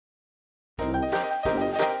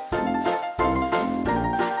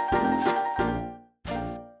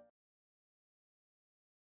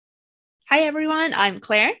Hi everyone, I'm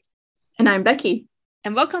Claire. And I'm Becky.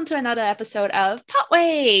 And welcome to another episode of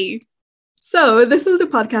Potway. So this is the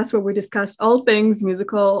podcast where we discuss all things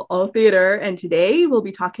musical, all theater, and today we'll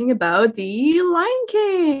be talking about The Lion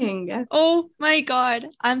King. Oh my God,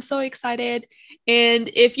 I'm so excited. And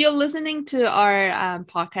if you're listening to our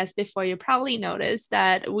podcast before, you probably noticed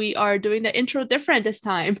that we are doing the intro different this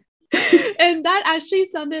time. And that actually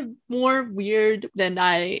sounded more weird than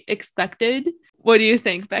I expected. What do you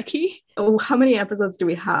think, Becky? Oh, how many episodes do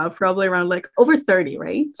we have? Probably around over 30,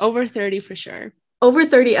 right? Over 30 for sure. Over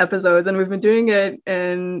 30 episodes, and we've been doing it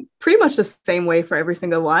in pretty much the same way for every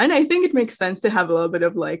single one. I think it makes sense to have a little bit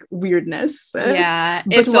of weirdness. Yeah,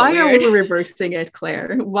 but why are we reversing it,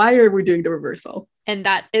 Claire? Why are we doing the reversal? And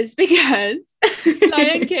that is because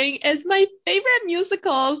Lion King is my favorite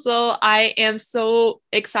musical. So I am so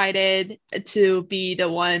excited to be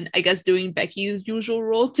the one, I guess, doing Becky's usual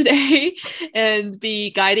role today and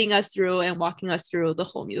be guiding us through and walking us through the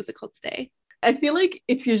whole musical today. I feel like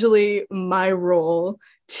it's usually my role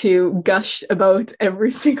to gush about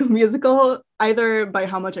every single musical, either by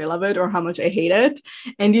how much I love it or how much I hate it.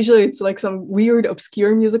 And usually it's some weird,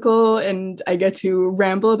 obscure musical, and I get to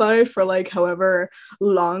ramble about it for however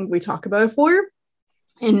long we talk about it for.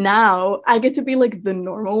 And now I get to be the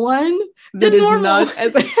normal one that is not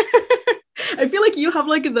as... I feel like you have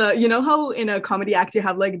how in a comedy act you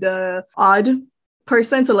have the odd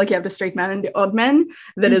person, so you have the straight man and the odd man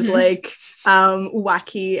that is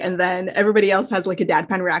wacky, and then everybody else has a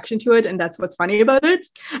deadpan reaction to it, and that's what's funny about it.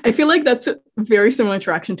 I feel like that's a very similar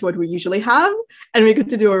interaction to what we usually have, and we get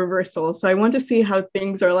to do a reversal. So I want to see how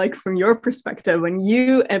things are from your perspective when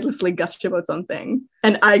you endlessly gush about something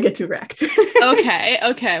and I get to react. Okay,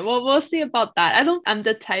 well, we'll see about that. I don't I'm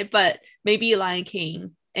the type, but maybe Lion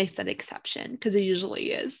King is an exception because it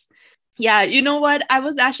usually is. Yeah, you know what? I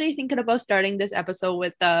was actually thinking about starting this episode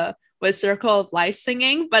with Circle of Life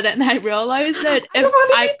singing, but then I realized that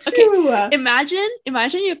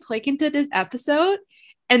imagine you click into this episode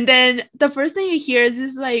and then the first thing you hear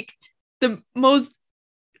is the most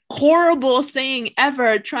horrible thing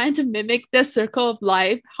ever trying to mimic the Circle of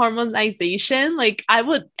Life harmonization. I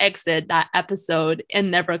would exit that episode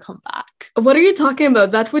and never come back. What are you talking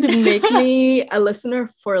about? That would make me a listener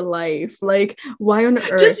for life. Why on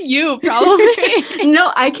earth? Just you, probably.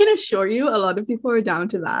 No, I can assure you a lot of people are down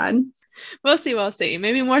to that. We'll see.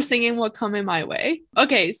 Maybe more singing will come in my way.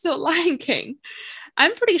 Okay, so Lion King.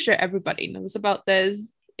 I'm pretty sure everybody knows about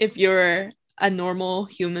this. If you're a normal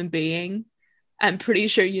human being, I'm pretty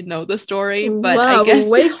sure you know the story, but wow, I guess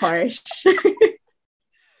way harsh.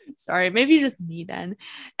 Sorry, maybe just me then.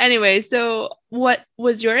 Anyway, so what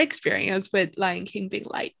was your experience with Lion King being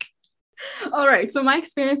like? All right, so my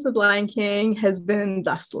experience with Lion King has been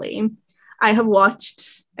thusly. I have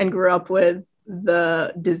watched and grew up with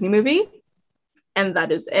the Disney movie, and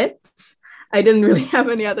that is it. I didn't really have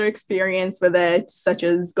any other experience with it, such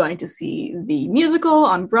as going to see the musical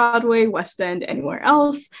on Broadway, West End, anywhere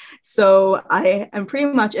else. So I am pretty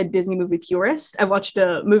much a Disney movie purist. I've watched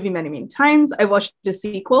the movie many, many times. I watched the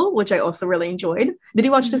sequel, which I also really enjoyed. Did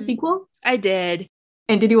you watch the sequel? I did.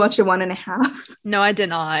 And did you watch the 1.5? No, I did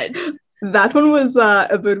not. That one was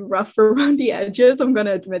a bit rough around the edges, I'm going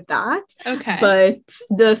to admit that. Okay. But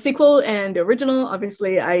the sequel and the original,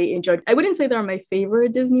 obviously, I enjoyed. I wouldn't say they're my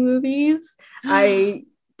favorite Disney movies. I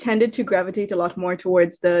tended to gravitate a lot more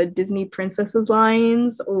towards the Disney princesses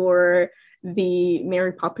lines or the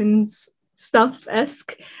Mary Poppins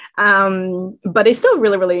stuff-esque. But I still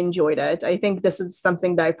really, really enjoyed it. I think this is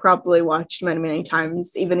something that I probably watched many, many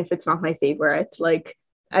times, even if it's not my favorite.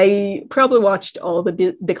 I probably watched all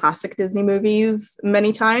the classic Disney movies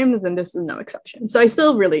many times, and this is no exception. So I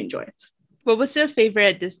still really enjoy it. What was your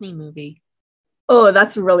favorite Disney movie? Oh,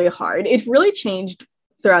 that's really hard. It really changed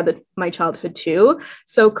throughout my childhood too.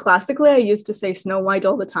 So classically, I used to say Snow White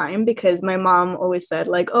all the time because my mom always said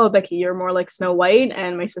oh, Becky, you're more like Snow White,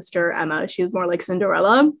 and my sister Emma, she's more like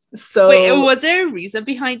Cinderella. So wait, was there a reason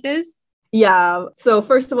behind this? Yeah. So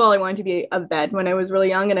first of all, I wanted to be a vet when I was really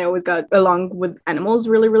young, and I always got along with animals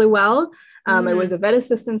really, really well. I was a vet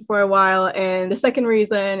assistant for a while. And the second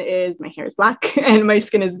reason is my hair is black and my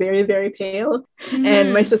skin is very, very pale.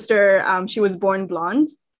 And my sister, she was born blonde.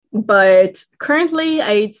 But currently,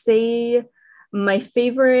 I'd say my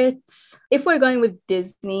favorite, if we're going with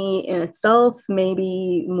Disney in itself,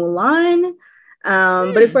 maybe Mulan.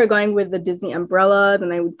 But if we're going with the Disney umbrella,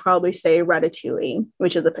 then I would probably say Ratatouille,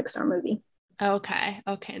 which is a Pixar movie. Okay,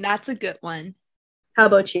 that's a good one. How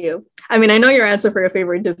about you? I mean, I know your answer for your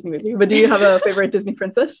favorite Disney movie, but do you have a favorite Disney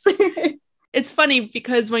princess? It's funny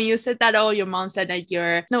because when you said that, your mom said that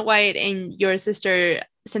you're Snow White and your sister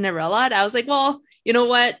Cinderella, and I was like, well, you know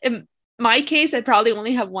what? my case, I probably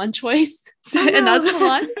only have one choice, Oh, and that's no.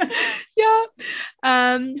 Mulan.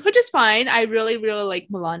 Yeah. Which is fine. I really, really like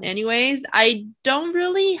Mulan anyways. I don't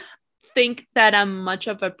really think that I'm much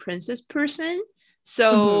of a princess person. Mhm.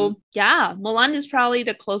 So yeah, Mulan is probably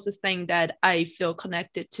the closest thing that I feel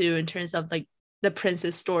connected to in terms of like the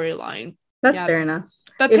princess storyline. That's Yeah. fair enough.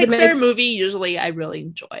 But If it Pixar makes movie usually I really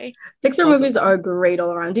enjoy. Pixar Most of movies them. are great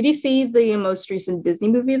all around. Did you see the most recent Disney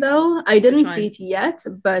movie though? I Which didn't see one? it yet,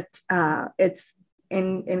 but it's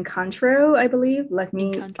in Encanto, I believe. Let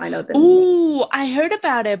me Encanto. find out the name. Oh, I heard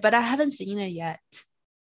about it, but I haven't seen it yet.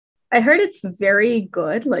 I heard it's very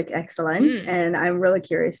good, like excellent, Mm, and I'm really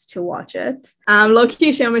curious to watch it.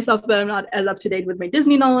 Low-key shame myself that I'm not as up to date with my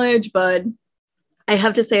Disney knowledge, but I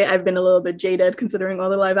have to say I've been a little bit jaded considering all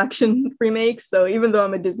the live action remakes. So even though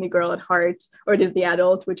I'm a Disney girl at heart, or Disney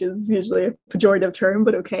adult, which is usually a pejorative term,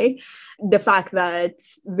 but okay, the fact that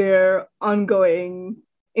they're ongoing,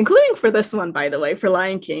 including for this one, by the way, for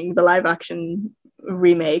Lion King, the live action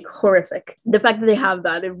remake, horrific. The fact that they have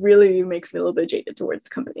that, it really makes me a little bit jaded towards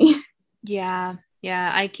the company. yeah,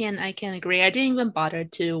 yeah, I can agree. I didn't even bother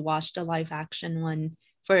to watch the live action one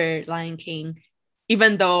for Lion King,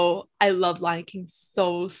 even though I love Lion King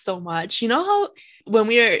so, so much. You know how when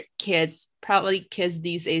we were kids, probably kids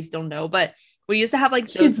these days don't know, but we used to have like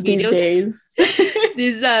those Kids these days.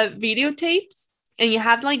 these videotapes, and you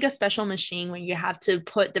have like a special machine where you have to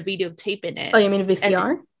put the videotape in Oh, you it. mean And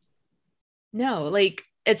VCR? no, like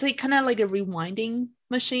it's like kind of like a rewinding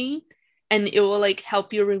machine, and it will like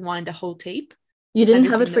help you rewind the whole tape. You Have didn't you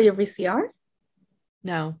have it seen for your those? VCR?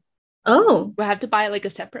 No, Oh, we'll have to buy like a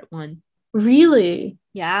separate one. really?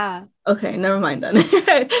 Yeah. Okay, never mind then.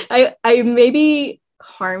 I maybe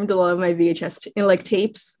harmed a lot of my like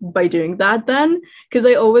tapes by doing that then, because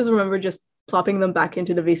I always remember just plopping them back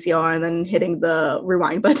into the VCR and then hitting the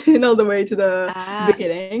rewind button all the way to the Ah,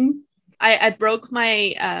 beginning. I broke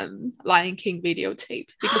my Lion King videotape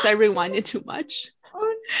because I rewinded too much.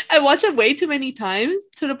 Oh, I watched it way too many times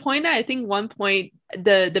to the point that I think one point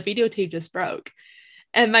the videotape just broke.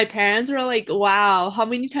 And my parents were like, wow, how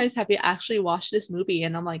many times have you actually watched this movie?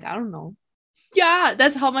 And I'm like, I don't know. Yeah,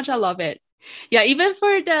 that's how much I love it. Yeah, even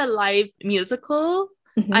for the live musical,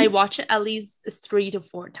 I mhm. watch it at least 3 to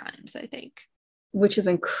 4 times, I think. Which is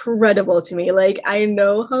incredible to me. Like I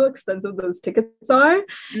know how expensive those tickets are,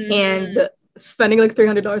 Mm, and spending like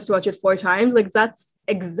 $300 to watch it 4 times, like that's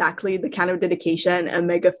exactly the kind of dedication a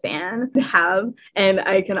mega fan would have, and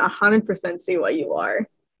I can 100% see why you are.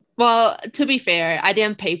 well, to be fair, I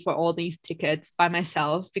didn't pay for all these tickets by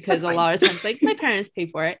myself because That's a fine. lot of times, like my parents pay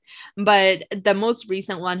for it. But the most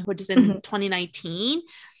recent one, which is in Mhm. 2019,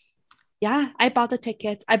 yeah, I bought the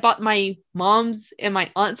tickets. I bought my mom's and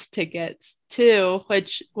my aunt's tickets too,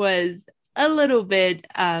 which was a little bit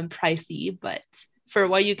pricey, but for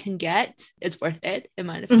what you can get, it's worth it, in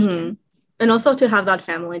my Mm-hmm. opinion. And also to have that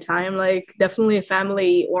family time, like definitely a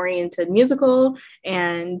family oriented musical,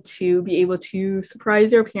 and to be able to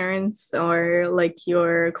surprise your parents or like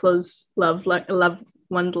your close loved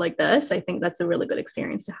one like this, I think that's a really good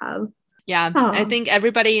experience to have. Yeah, I Oh. think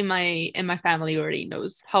everybody in my family already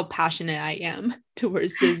knows how passionate I am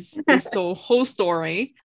towards this whole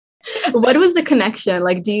story. What was the connection?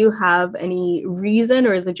 Like, do you have any reason,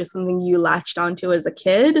 or is it just something you latched onto as a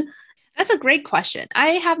kid? That's a great question. I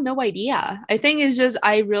have no idea. I think it's just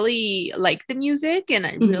I really like the music and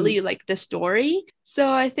I Mhm. really like the story. So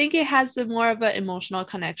I think it has a more of an emotional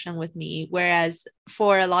connection with me. Whereas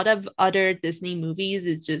for a lot of other Disney movies,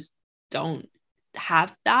 it just don't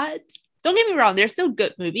have that. Don't get me wrong, they're still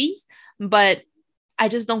good movies, but I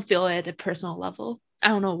just don't feel it at a personal level. I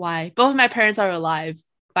don't know why. Both my parents are alive,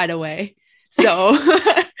 by the way. So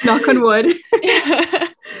Knock on wood. yeah.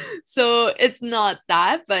 So it's not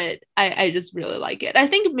that, but I just really like it. I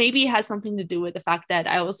think maybe it has something to do with the fact that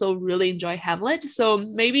I also really enjoy Hamlet. So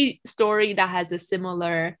maybe story that has a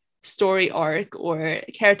similar story arc or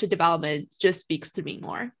character development just speaks to me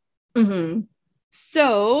more. Mhm.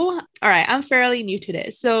 So, all right, I'm fairly new to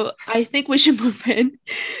this. So I think we should move in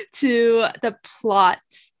to the plot,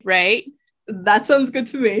 right? That sounds good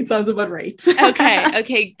to me. It sounds about right. Okay,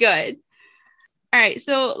 okay, good. All right,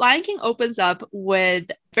 so Lion King opens up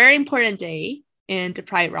with very important day in the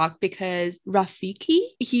Pride Rock because Rafiki,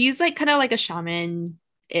 he's like kind of like a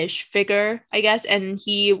shaman-ish figure, I guess, and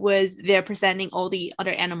he was there presenting all the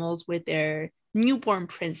other animals with their newborn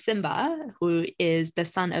prince Simba, who is the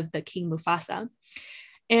son of the King Mufasa.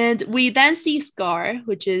 And we then see Scar,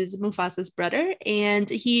 which is Mufasa's brother, and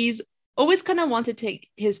he's always kind of wanted to take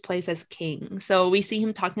his place as king. So we see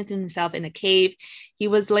him talking to himself in a cave. He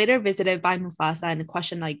was later visited by Mufasa and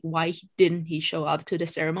questioned like why didn't he show up to the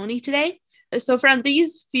ceremony today? So from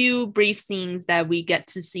these few brief scenes that we get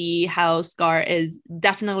to see how Scar is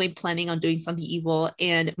definitely planning on doing something evil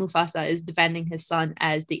and Mufasa is defending his son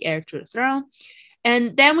as the heir to the throne.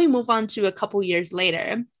 And then we move on to a couple years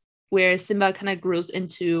later where Simba kind of grows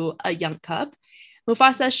into a young cub.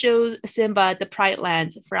 Mufasa shows Simba the Pride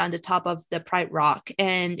Lands from the top of the Pride Rock,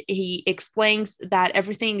 and he explains that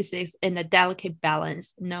everything exists in a delicate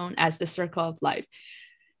balance known as the circle of life.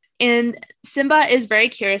 And Simba is very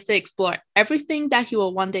curious to explore everything that he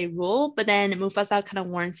will one day rule, but then Mufasa kind of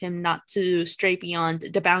warns him not to stray beyond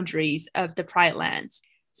the boundaries of the Pride Lands.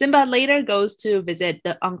 Simba later goes to visit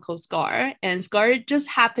the Uncle Scar, and Scar just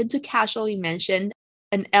happened to casually mention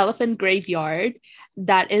an elephant graveyard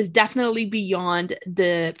that is definitely beyond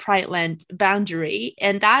the Pride Land boundary,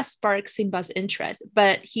 and that sparks Simba's interest,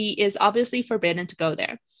 but he is obviously forbidden to go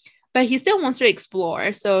there. But he still wants to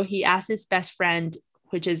explore, so he asks his best friend,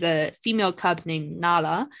 which is a female cub named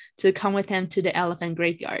Nala, to come with him to the elephant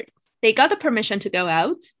graveyard. They got the permission to go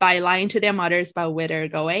out by lying to their mothers about where they're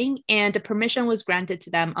going, and the permission was granted to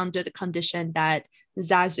them under the condition that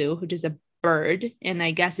Zazu, which is a bird, and I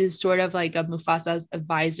guess is sort of like a Mufasa's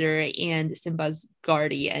advisor and Simba's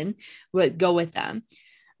guardian, would go with them.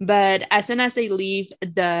 But as soon as they leave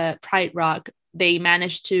the Pride Rock, they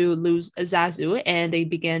manage to lose Zazu and they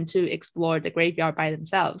begin to explore the graveyard by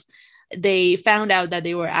themselves. They found out that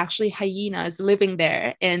they were actually hyenas living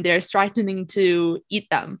there and they're threatening to eat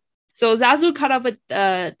them. So Zazu caught up with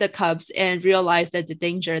the cubs and realized that the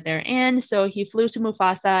danger they're in. So he flew to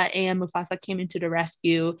Mufasa and Mufasa came into the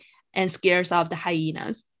rescue and scares off the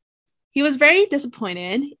hyenas. He was very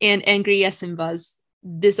disappointed and angry at Simba's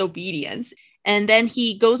disobedience. And then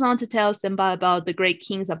he goes on to tell Simba about the great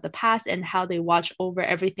kings of the past and how they watch over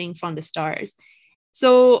everything from the stars.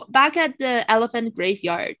 So back at the elephant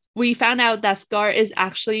graveyard, we found out that Scar is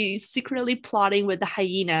actually secretly plotting with the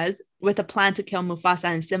hyenas with a plan to kill Mufasa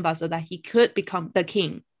and Simba so that he could become the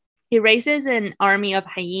king. He raises an army of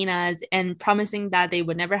hyenas and promising that they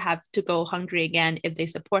would never have to go hungry again if they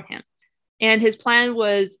support him. And his plan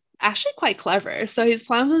was actually quite clever. So his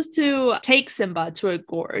plan was to take Simba to a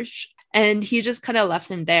gorge and he just kind of left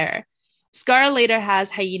him there. Scar later has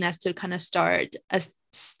hyenas to kind of start a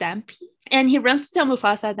stampede. And he runs to tell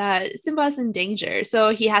Mufasa that Simba is in danger.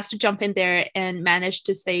 So he has to jump in there and manage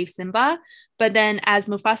to save Simba. But then as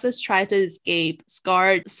Mufasa's tries to escape,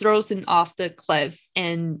 Scar throws him off the cliff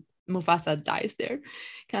and Mufasa dies there.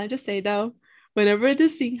 Can I just say though, whenever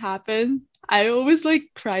this scene happens, I always like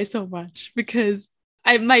cry so much because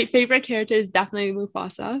my favorite character is definitely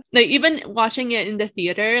Mufasa. Like even watching it in the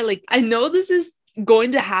theater, like I know this is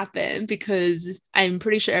going to happen because I'm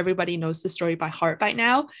pretty sure everybody knows the story by heart by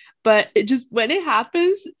now, but it just when it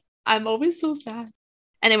happens, I'm always so sad.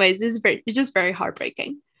 Anyways, it's just very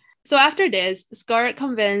heartbreaking. So after this, Scar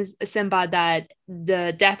convinced Simba that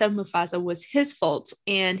the death of Mufasa was his fault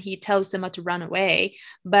and he tells Simba to run away.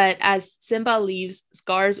 But as Simba leaves,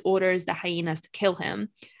 Scar orders the hyenas to kill him,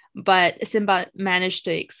 but Simba managed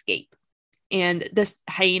to escape. And the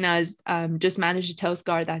hyenas just managed to tell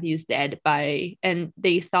Scar that he's dead and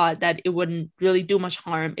they thought that it wouldn't really do much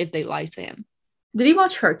harm if they lied to him. Did you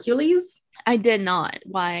watch Hercules? I did not.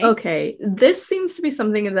 Why? Okay, this seems to be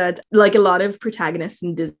something that like a lot of protagonists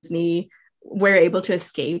in Disney were able to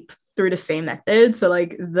escape through the same method. So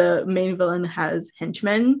like the main villain has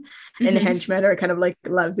henchmen and the henchmen are kind of like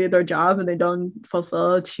lousy at their job and they don't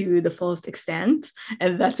fulfill to the fullest extent.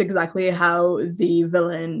 And that's exactly how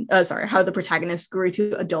how the protagonist grew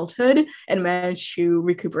to adulthood and managed to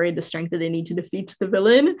recuperate the strength that they need to defeat the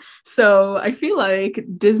villain. So I feel like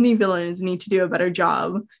Disney villains need to do a better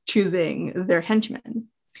job choosing their henchmen.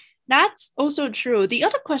 That's also true. The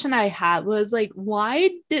other question I had was like, why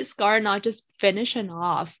did Scar not just finish him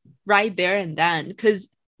off right there and then? Because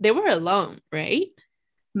they were alone, right?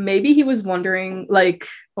 Maybe he was wondering, like,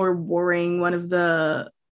 or worrying one of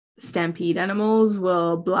the stampede animals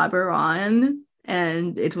will blabber on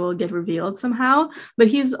and it will get revealed somehow. But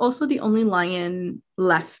he's also the only lion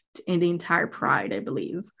left in the entire pride, I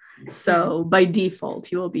believe. So by default,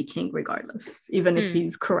 he will be king regardless, even if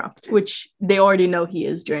he's corrupt, which they already know he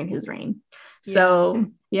is during his reign. So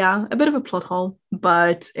yeah, a bit of a plot hole,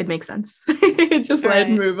 but it makes sense. Just let it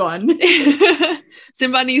move on.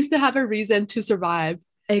 Simba needs to have a reason to survive.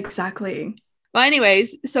 Exactly. Well,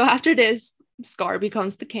 anyways, so after this, Scar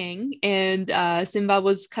becomes the king and Simba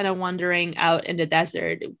was kind of wandering out in the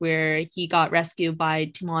desert where he got rescued by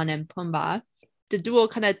Timon and Pumbaa. The duo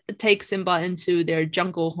kind of take Simba into their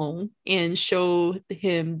jungle home and show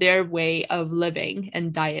him their way of living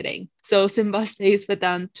and dieting. So Simba stays with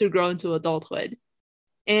them to grow into adulthood.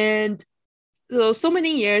 And so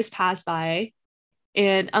many years pass by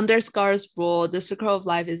And under Scar's rule, the circle of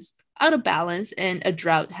life is out of balance and a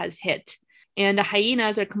drought has hit. And the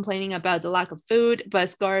hyenas are complaining about the lack of food, but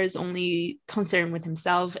Scar is only concerned with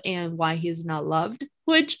himself and why he is not loved,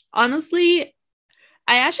 which honestly,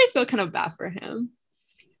 I actually feel kind of bad for him.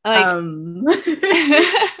 Like,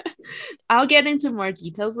 I'll get into more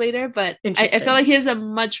details later, but I feel like he's a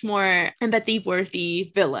much more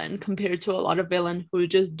empathy-worthy villain compared to a lot of villains who are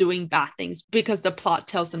just doing bad things because the plot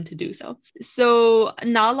tells them to do so. So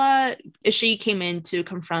Nala, she came in to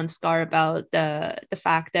confront Scar about the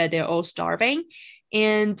fact that they're all starving.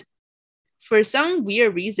 And for some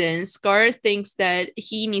weird reason, Scar thinks that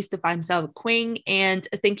he needs to find himself a queen, and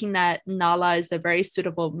thinking that Nala is a very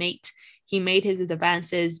suitable mate, he made his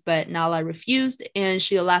advances, but Nala refused, and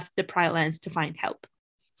she left the Pride Lands to find help.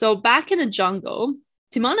 So back in the jungle,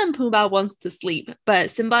 Timon and Pumbaa wants to sleep, but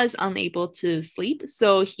Simba is unable to sleep,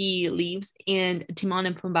 so he leaves, and Timon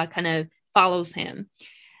and Pumbaa kind of follows him.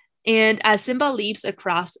 And as Simba leaps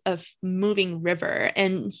across a moving river,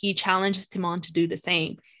 and he challenges Timon to do the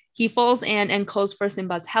same, he falls in and calls for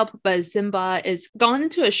Simba's help, but Simba is gone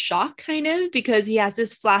into a shock kind of because he has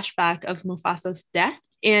this flashback of Mufasa's death.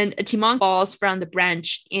 And Timon falls from the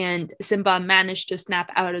branch, and Simba managed to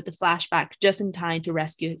snap out of the flashback just in time to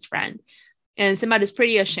rescue his friend. And Simba is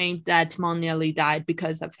pretty ashamed that Timon nearly died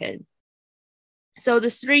because of him. So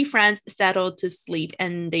the three friends settled to sleep,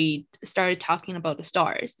 and they started talking about the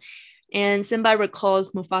stars. And Simba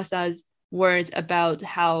recalls Mufasa's words about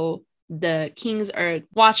how the kings are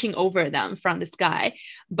watching over them from the sky,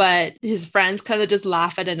 but his friends kind of just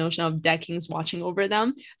laugh at the notion of dead kings watching over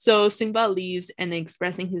them. So Simba leaves and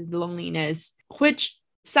expressing his loneliness, which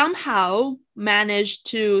somehow managed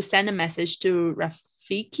to send a message to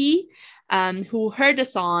Rafiki, who heard the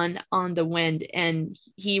song on the wind, and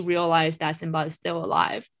he realized that Simba is still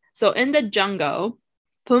alive. So in the jungle,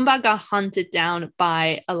 Pumbaa got hunted down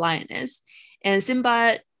by a lioness, and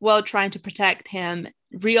Simba, while trying to protect him,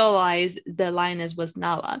 realized the lioness was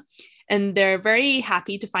Nala. And they're very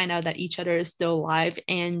happy to find out that each other is still alive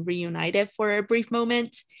and reunited for a brief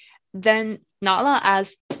moment. Then Nala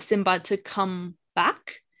asks Simba to come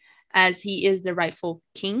back as he is the rightful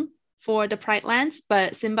king for the Pride Lands,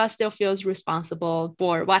 but Simba still feels responsible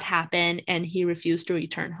for what happened and he refused to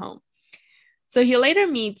return home. So he later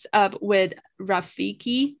meets up with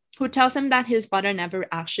Rafiki, who tells him that his father never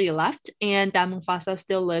actually left and that Mufasa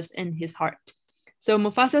still lives in his heart. So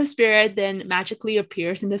Mufasa's spirit then magically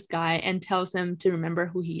appears in the sky and tells him to remember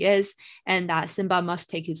who he is and that Simba must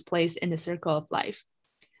take his place in the circle of life.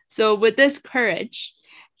 So with this courage,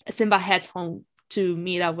 Simba heads home to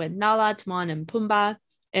meet up with Nala, Timon, and Pumbaa.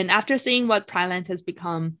 And after seeing what Pride Lands has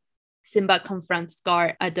become, Simba confronts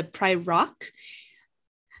Scar at the Pride Rock.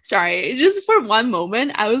 Sorry, just for one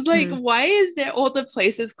moment, I was like, why is there all the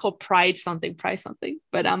places called Pride something?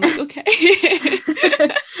 But I'm like, okay.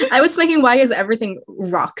 I was thinking, why is everything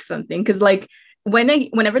rock something? Because like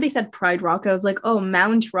whenever they said Pride Rock, I was like, oh,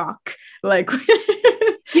 Mount Rock. Like,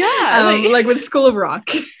 yeah, like with School of Rock.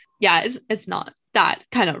 Yeah, it's not that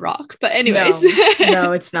kind of rock. But anyways.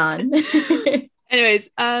 No, it's not. Anyways,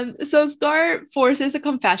 so Scar forces a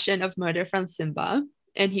confession of murder from Simba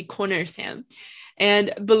and he corners him.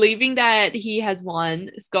 And believing that he has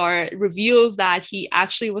won, Scar reveals that he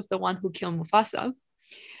actually was the one who killed Mufasa.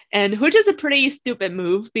 And which is a pretty stupid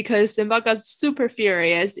move because Simba got super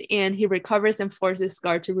furious and he recovers and forces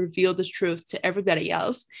Scar to reveal the truth to everybody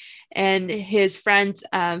else. And his friends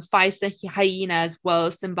fights the hyenas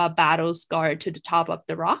while Simba battles Scar to the top of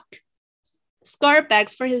the rock. Scar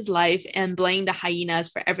begs for his life and blames the hyenas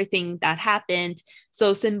for everything that happened.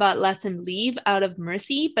 So Simba lets him leave out of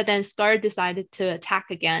mercy, but then Scar decided to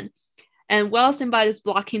attack again. And while Simba is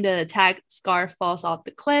blocking the attack, Scar falls off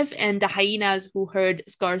the cliff, and the hyenas who heard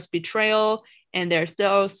Scar's betrayal and they're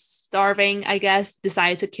still starving, I guess,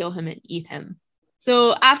 decide to kill him and eat him.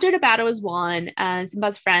 So after the battle is won,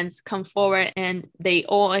 Simba's friends come forward and they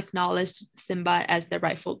all acknowledge Simba as the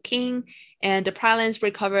rightful king. And the Pride Lands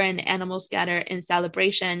recover and animals gather in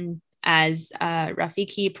celebration as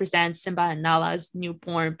Rafiki presents Simba and Nala's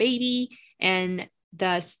newborn baby and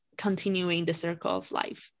thus continuing the circle of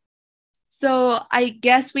life. So I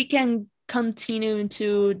guess we can continue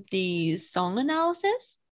into the song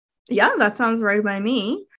analysis. Yeah, that sounds right by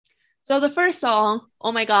me. So the first song,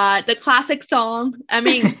 oh my God, the classic song. I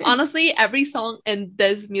mean, honestly, every song in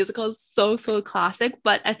this musical is so classic,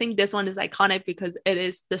 but I think this one is iconic because it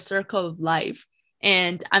is the circle of life.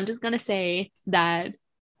 And I'm just going to say that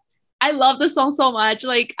I love the song so much.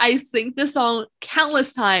 Like I sing the song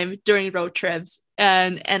countless times during road trips.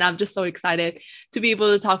 And I'm just so excited to be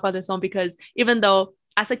able to talk about this song because even though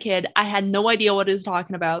as a kid, I had no idea what it was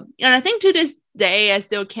talking about. And I think to this day, I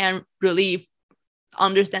still can't really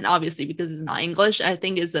understand, obviously, because it's not English. I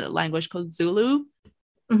think it's a language called Zulu,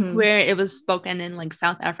 where it was spoken in like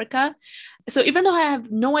South Africa. So even though I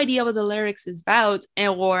have no idea what the lyrics is about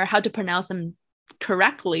or how to pronounce them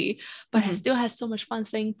correctly, but I still had so much fun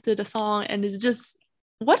singing to the song. And it's just,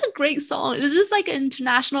 what a great song. It's just like an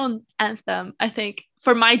international anthem, I think,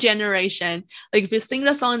 for my generation. Like if you sing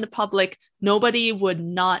the song in the public, nobody would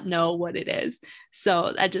not know what it is.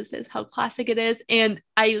 So that just is how classic it is. And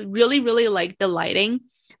I really, really like the lighting,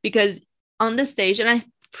 because on the stage, and I'm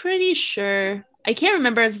pretty sure, I can't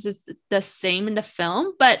remember if it's the same in the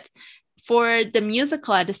film, but for the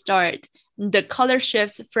musical at the start, the color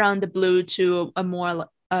shifts from the blue to a more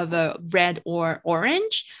of a red or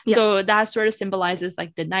orange. Yeah. So that sort of symbolizes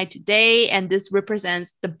like the night to day. And this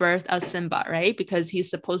represents the birth of Simba, right? Because he's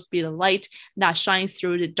supposed to be the light that shines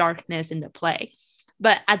through the darkness in the play.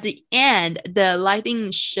 But at the end, the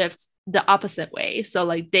lighting shifts the opposite way. So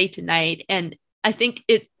like day to night. And I think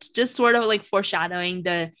it's just sort of like foreshadowing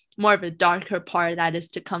the more of a darker part that is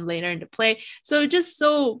to come later in the play. So just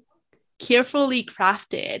so carefully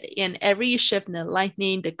crafted, in every shift in the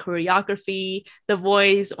lightning, the choreography, the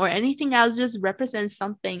voice, or anything else just represents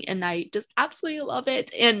something. And I just absolutely love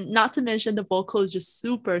it. And not to mention the vocal is just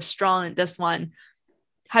super strong in this one.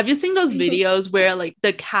 Have you seen those videos where like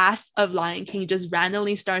the cast of Lion King just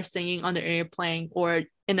randomly starts singing on the airplane or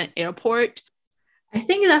in an airport? I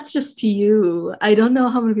think that's just to you. I don't know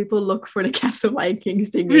how many people look for the cast of Lion King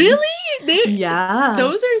singing. Really? Yeah.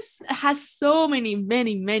 Those has so many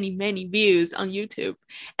views on YouTube,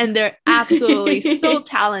 and they're absolutely so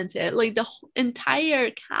talented. Like the whole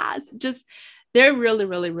entire cast, just they're really,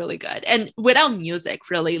 really, really good. And without music,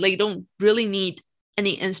 really, like you don't really need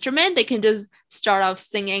any instrument. They can just start off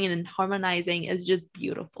singing and harmonizing. It's just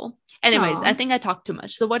beautiful. Anyways, I think I talked too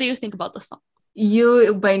much. So what do you think about the song?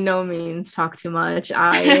 You by no means talk too much.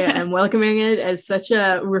 I am welcoming it as such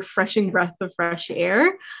a refreshing breath of fresh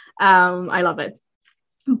air. I love it.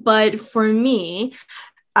 But for me,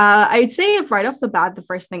 I'd say right off the bat, the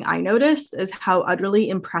first thing I noticed is how utterly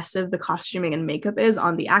impressive the costuming and makeup is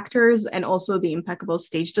on the actors, and also the impeccable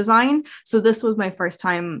stage design. So this was my first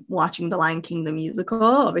time watching The Lion King, the musical.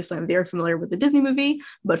 Obviously, I'm very familiar with the Disney movie,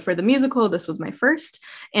 but for the musical, this was my first.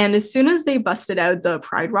 And as soon as they busted out the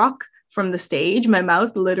Pride Rock from the stage, my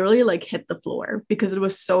mouth literally like hit the floor, because it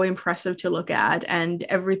was so impressive to look at, and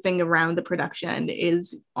everything around the production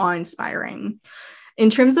is awe-inspiring. In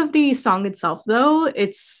terms of the song itself, though,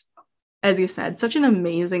 it's, as you said, such an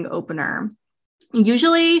amazing opener.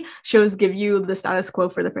 Usually shows give you the status quo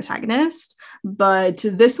for the protagonist, but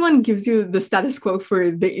this one gives you the status quo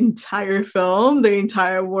for the entire film, the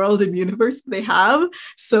entire world and universe they have.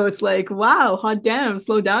 So it's like, wow, hot damn,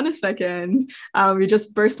 slow down a second. You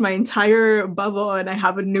just burst my entire bubble and I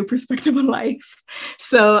have a new perspective on life.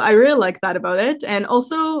 So I really like that about it. And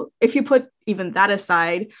also, if you put even that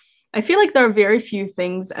aside, I feel like there are very few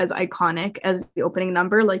things as iconic as the opening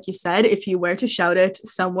number. Like you said, if you were to shout it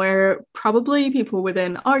somewhere, probably people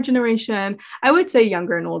within our generation, I would say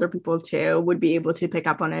younger and older people too, would be able to pick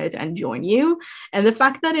up on it and join you. And the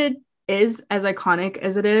fact that it is as iconic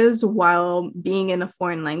as it is while being in a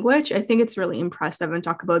foreign language, I think it's really impressive, and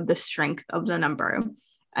talk about the strength of the number.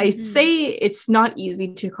 I'd say it's not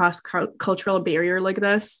easy to cross cultural barrier like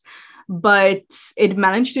this, but it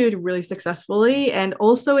managed to do it really successfully. And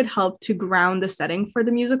also it helped to ground the setting for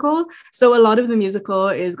the musical. So a lot of the musical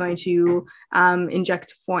is going to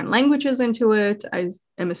inject foreign languages into it.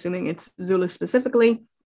 I'm assuming it's Zulu specifically.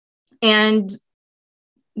 And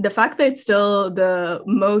the fact that it's still the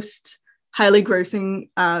most highly grossing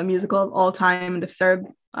musical of all time, the third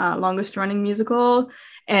longest running musical,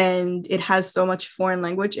 and it has so much foreign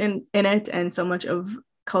language in it, and so much of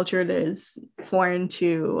culture that is foreign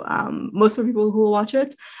to most of the people who will watch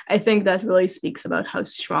it. I think that really speaks about how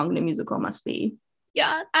strong the musical must be.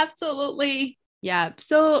 Yeah, absolutely. Yeah.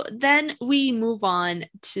 So then we move on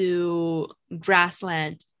to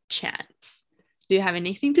Grassland Chants. Do you have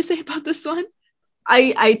anything to say about this one?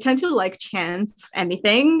 I tend to like chants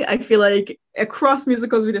anything. I feel like across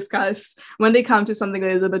musicals we discussed, when they come to something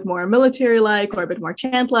that is a bit more military-like or a bit more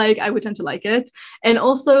chant-like, I would tend to like it. And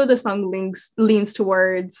also the song leans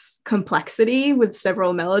towards complexity with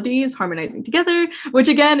several melodies harmonizing together, which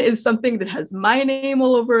again is something that has my name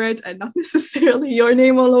all over it and not necessarily your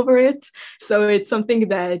name all over it. So it's something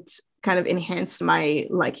that kind of enhanced my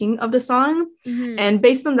liking of the song. Mm-hmm. And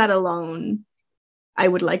based on that alone, I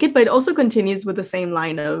would like it, but it also continues with the same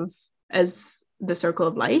line of as the circle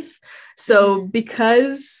of life. So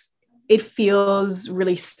because it feels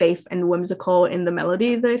really safe and whimsical in the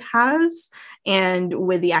melody that it has, and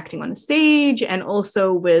with the acting on the stage, and also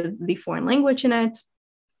with the foreign language in it.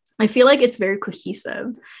 I feel like it's very cohesive,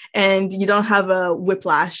 and you don't have a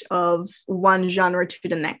whiplash of one genre to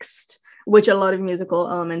the next, which a lot of musical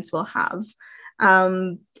elements will have.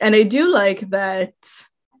 And I do like that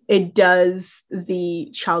it does the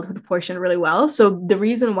childhood portion really well. So the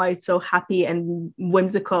reason why it's so happy and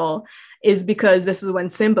whimsical is because this is when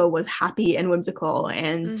Simba was happy and whimsical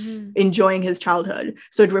and enjoying his childhood.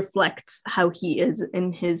 So it reflects how he is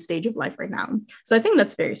in his stage of life right now. So I think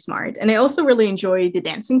that's very smart. And I also really enjoy the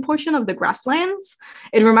dancing portion of the grasslands.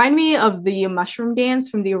 It reminded me of the mushroom dance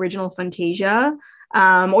from the original Fantasia.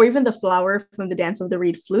 Or even the flower from the Dance of the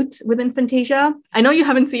Reed Flute within Fantasia. I know you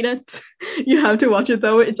haven't seen it. You have to watch it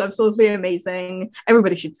though. It's absolutely amazing.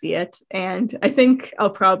 Everybody should see it. And I think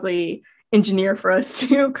I'll probably engineer for us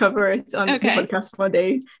to cover it on the podcast one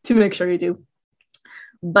day to make sure you do.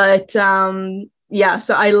 But yeah,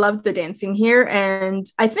 so I love the dancing here. And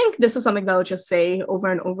I think this is something that I'll just say over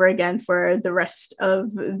and over again for the rest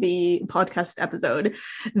of the podcast episode.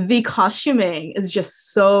 The costuming is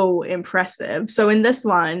just so impressive. So in this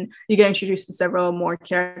one, you get introduced to several more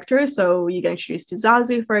characters. So you get introduced to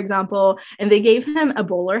Zazu, for example, and they gave him a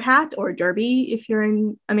bowler hat, or derby if you're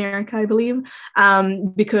in America, I believe,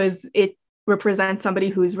 because it represents somebody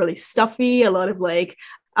who's really stuffy. A lot of like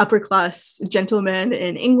upper class gentlemen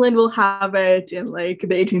in England will have it in like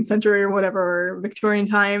the 18th century or whatever, Victorian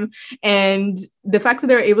time. And the fact that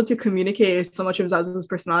they're able to communicate so much of Zazu's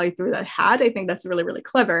personality through that hat, I think that's really, really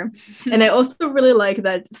clever. And I also really like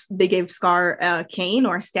that they gave Scar a cane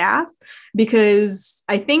or a staff, because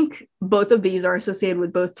I think both of these are associated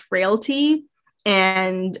with both frailty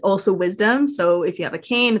and also wisdom. So if you have a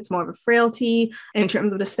cane, it's more of a frailty. And in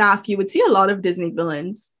terms of the staff, you would see a lot of Disney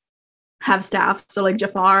villains have staff, so like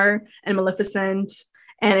Jafar and Maleficent.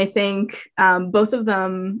 And I think both of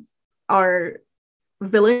them are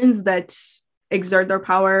villains that exert their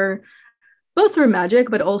power both through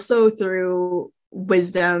magic, but also through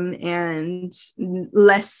wisdom and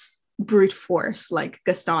less brute force, like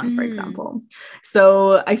Gaston, for example.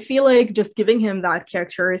 So I feel like just giving him that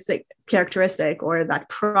characteristic or that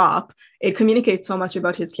prop, it communicates so much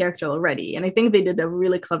about his character already. And I think they did a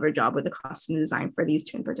really clever job with the costume design for these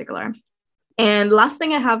two in particular. And last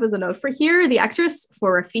thing I have as a note for here, the actress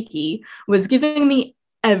for Rafiki was giving me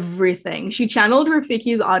everything. She channeled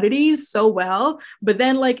Rafiki's oddities so well, but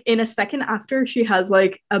then like in a second after she has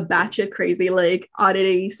like a batshit crazy like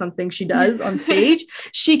oddity something she does on stage,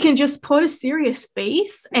 she can just put a serious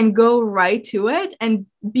face and go right to it and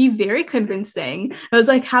be very convincing. I was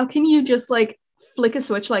like, how can you just like flick a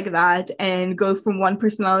switch like that and go from one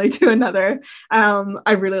personality to another?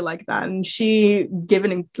 I really like that, and she gave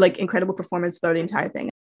an like incredible performance throughout the entire thing.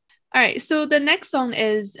 All right, so the next song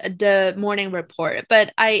is The Morning Report,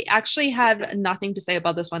 but I actually have nothing to say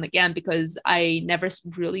about this one again because I never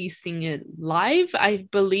really seen it live. I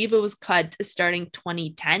believe it was cut starting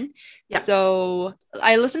 2010. Yeah. So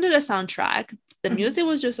I listened to the soundtrack. The music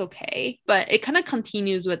was just okay, but it kind of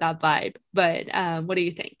continues with that vibe. But what do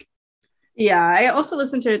you think? Yeah, I also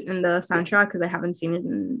listened to it in the soundtrack because I haven't seen it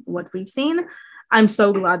in what we've seen. I'm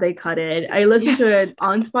so glad they cut it. I listened to it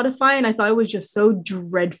on Spotify and I thought it was just so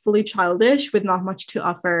dreadfully childish with not much to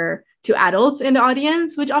offer to adults in the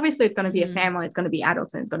audience, which obviously it's going to be a family, it's going to be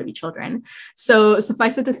adults, and it's going to be children. So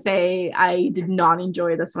suffice it to say, I did not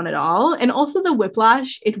enjoy this one at all. And also the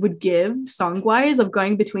whiplash it would give song-wise of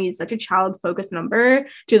going between such a child-focused number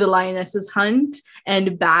to the Lioness's Hunt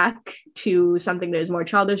and back to something that is more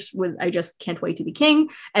childish with I Just Can't Wait to Be King.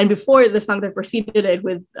 And before the song that preceded it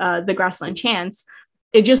with the Grassland Chants,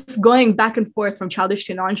 it just going back and forth from childish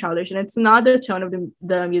to non-childish. And it's not the tone of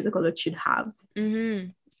the musical that should have.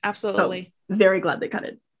 Absolutely. So, very glad they cut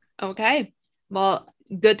it. Okay. Well,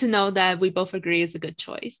 good to know that we both agree it's a good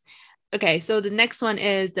choice. Okay, so the next one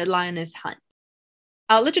is The Lioness Hunt.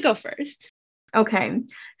 I'll let you go first. Okay.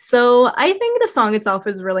 So I think the song itself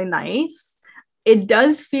is really nice. It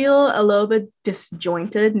does feel a little bit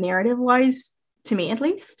disjointed narrative-wise, to me at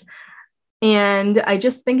least. And I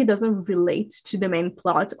just think it doesn't relate to the main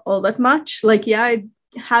plot all that much. Like, yeah, it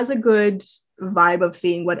has a good vibe of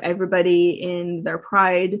seeing what everybody in their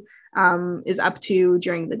pride is up to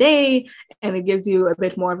during the day, and it gives you a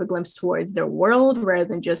bit more of a glimpse towards their world rather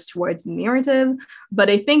than just towards the narrative.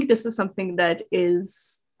 But I think this is something that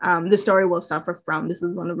is the story will suffer from. This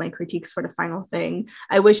is one of my critiques for the final thing.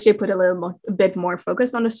 I wish they put a bit more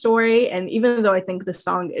focus on the story, and even though I think the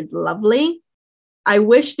song is lovely, I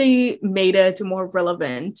wish they made it more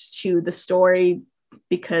relevant to the story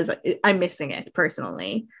because I'm missing it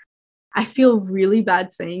personally. I feel really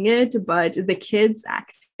bad saying it, but the kids'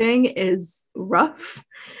 acting is rough.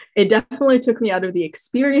 It definitely took me out of the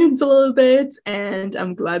experience a little bit, and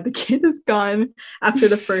I'm glad the kid is gone after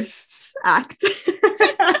the first act.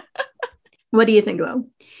 What do you think, though?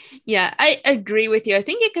 Yeah, I agree with you. I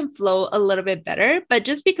think it can flow a little bit better, but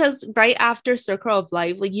just because right after Circle of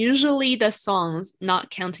Life, like usually the songs,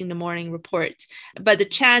 not counting the morning report, but the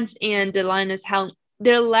chants and the Lioness Hound,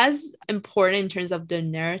 they're less important in terms of the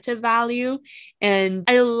narrative value. And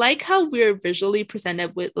I like how we're visually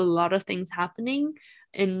presented with a lot of things happening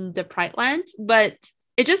in the Pride Lands, but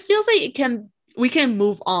it just feels like we can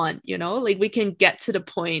move on, you know, like we can get to the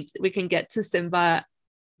point, we can get to Simba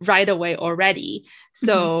right away already.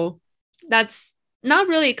 So that's not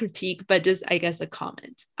really a critique, but just, I guess, a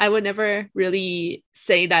comment. I would never really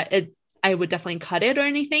say that I would definitely cut it or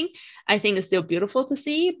anything. I think it's still beautiful to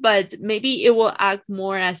see, but maybe it will act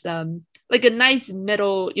more as like a nice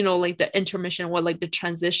middle, you know, like the intermission or like the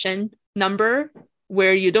transition number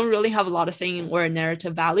where you don't really have a lot of singing or a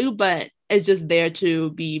narrative value, but it's just there to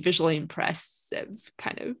be visually impressive,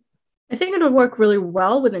 kind of. I think it would work really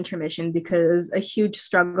well with intermission because a huge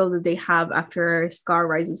struggle that they have after Scar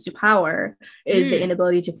rises to power is the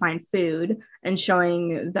inability to find food, and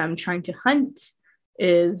showing them trying to hunt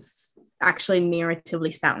is actually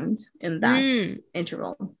narratively sound in that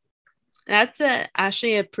interval. That's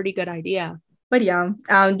actually a pretty good idea. But yeah,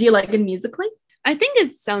 do you like it musically? I think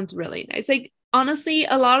it sounds really nice. Like, honestly,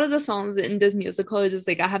 a lot of the songs in this musical is just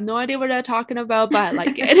like, I have no idea what they're talking about, but I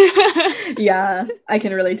like it. Yeah, I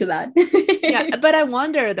can relate to that. Yeah, but I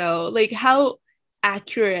wonder though, like how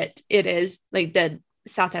accurate it is, like the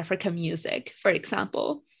South African music, for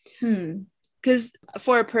example. Because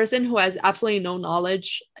for a person who has absolutely no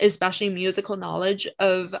knowledge, especially musical knowledge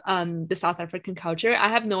of the South African culture, I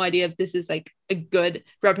have no idea if this is like a good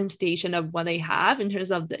representation of what they have in terms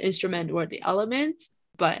of the instrument or the elements.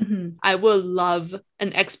 But I would love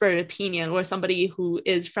an expert opinion or somebody who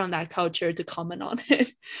is from that culture to comment on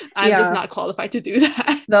it. I'm just not qualified to do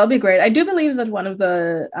that. That'll be great. I do believe that one of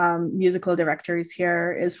the musical directors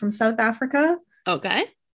here is from South Africa. Okay.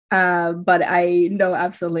 But I know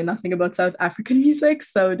absolutely nothing about South African music,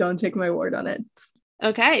 so don't take my word on it.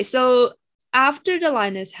 Okay, so after the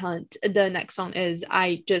Lioness Hunt, the next song is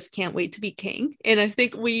I Just Can't Wait to Be King. And I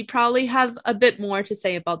think we probably have a bit more to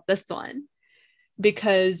say about this one,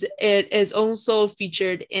 because it is also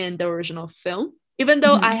featured in the original film. Even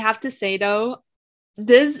though I have to say though,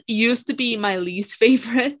 this used to be my least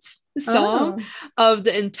favorite song of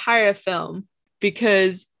the entire film,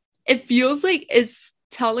 because it feels like it's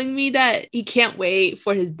telling me that he can't wait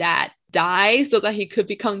for his dad die so that he could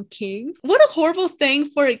become king. What a horrible thing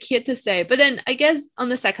for a kid to say. But then I guess on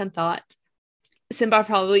the second thought, Simba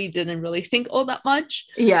probably didn't really think all that much.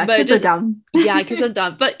 Yeah, but kids are dumb. Yeah, kids are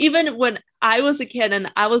dumb. But even when I was a kid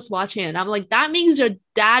and I was watching it, I'm like, that means your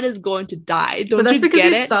dad is going to die. Don't you get it? But that's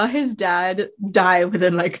because you saw his dad die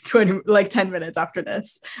within like 10 minutes after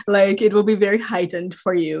this. Like, it will be very heightened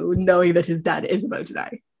for you knowing that his dad is about to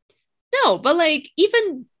die. No, but like,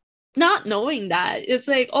 even not knowing that, it's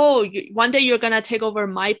like, oh, one day you're gonna take over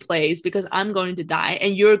my place because I'm going to die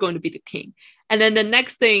and you're going to be the king. And then the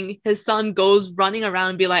next thing, his son goes running around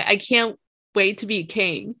and be like, I can't wait to be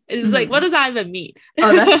king. It's like, what does that even mean?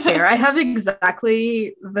 Oh, that's fair. I have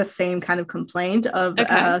exactly the same kind of complaint of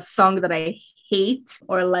a song that I hate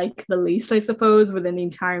or like the least, I suppose, within the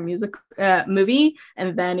entire movie.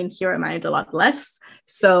 And then in here, I mind a lot less.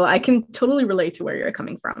 So I can totally relate to where you're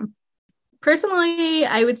coming from. Personally,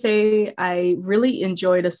 I would say I really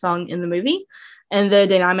enjoyed a song in the movie. And the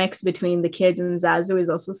dynamics between the kids and Zazu is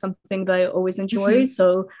also something that I always enjoyed.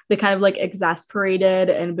 So the kind of like exasperated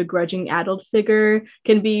and begrudging adult figure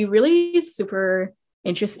can be really super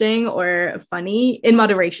interesting or funny in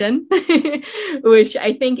moderation, which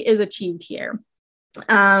I think is achieved here.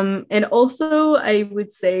 And also, I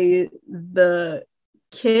would say the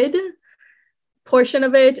kid portion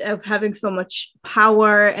of it, of having so much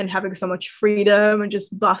power and having so much freedom and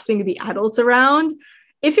just bossing the adults around,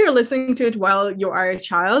 if you're listening to it while you are a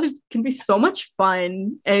child, it can be so much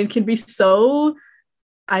fun and it can be so,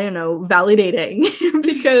 I don't know, validating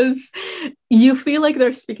because you feel like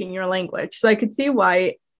they're speaking your language. So I could see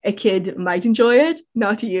why a kid might enjoy it.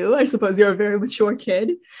 Not you. I suppose you're a very mature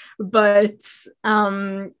kid. But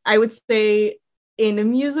I would say in a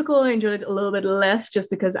musical, I enjoyed it a little bit less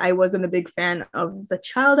just because I wasn't a big fan of the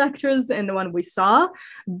child actors and the one we saw.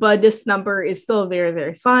 But this number is still very,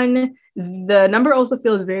 very fun. The number also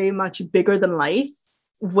feels very much bigger than life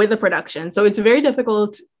with the production. So it's very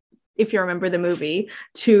difficult if you remember the movie,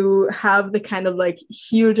 to have the kind of like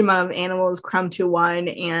huge amount of animals cram to one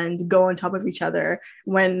and go on top of each other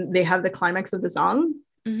when they have the climax of the song.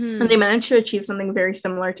 And they managed to achieve something very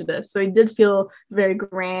similar to this. So it did feel very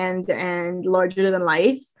grand and larger than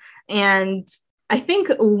life. And I think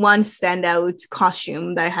one standout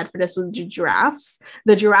costume that I had for this was the giraffes.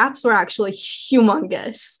 The giraffes were actually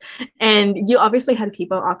humongous. And you obviously had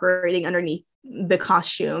people operating underneath the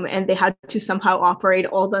costume, and they had to somehow operate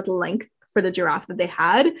all that length for the giraffe that they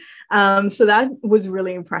had. So that was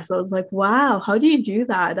really impressive. I was like, wow, how do you do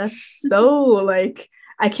that? That's so like,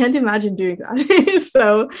 I can't imagine doing that.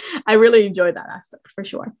 So I really enjoyed that aspect for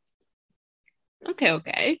sure.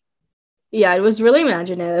 Okay. Yeah, it was really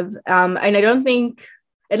imaginative. And I don't think,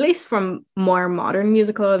 at least from more modern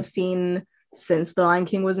musical I've seen since The Lion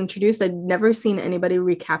King was introduced, I'd never seen anybody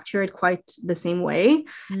recapture it quite the same way.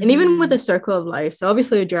 And even with the Circle of Life, so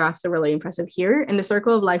obviously the giraffes are really impressive here. In the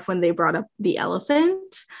Circle of Life, when they brought up the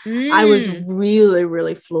elephant, I was really,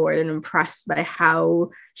 really floored and impressed by how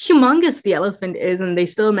humongous the elephant is, and they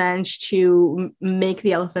still managed to make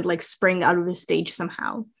the elephant like spring out of the stage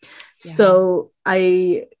somehow. Yeah. So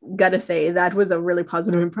I gotta say that was a really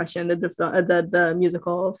positive impression that the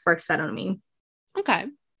musical first set on me. Okay.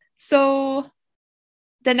 So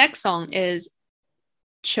the next song is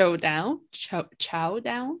Chow Down.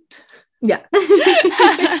 Yeah.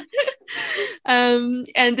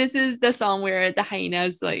 And this is the song where the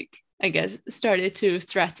hyenas, like, I guess, started to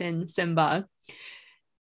threaten Simba.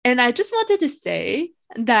 And I just wanted to say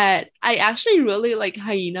that I actually really like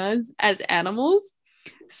hyenas as animals.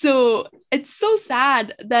 So it's so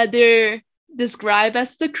sad that they're described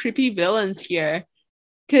as the creepy villains here.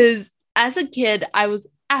 Because as a kid, I was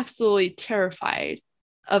absolutely terrified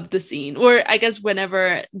of the scene. Or I guess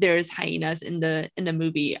whenever there's hyenas in the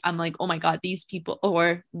movie, I'm like, oh my God, these people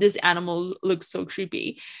or this animal looks so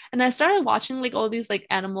creepy. And I started watching like all these like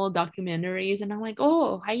animal documentaries, and I'm like,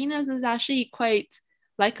 oh, hyenas is actually quite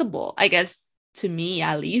likable, I guess, to me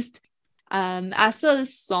at least. As the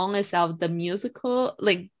song itself, the musical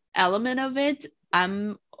like element of it,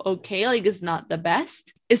 I'm okay. Like, it's not the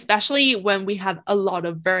best, especially when we have a lot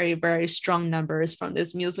of very, very strong numbers from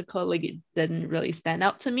this musical. Like, it didn't really stand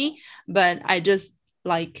out to me, but I just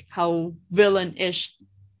like how villain-ish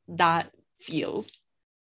that feels.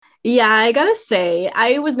 Yeah, I gotta say,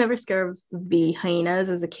 I was never scared of the hyenas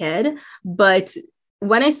as a kid, but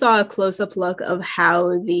when I saw a close-up look of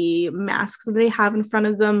how the masks that they have in front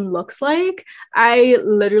of them looks like, I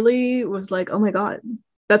literally was like, oh my God,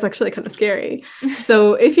 that's actually kind of scary.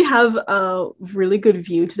 So if you have a really good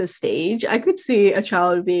view to the stage, I could see a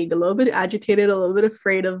child being a little bit agitated, a little bit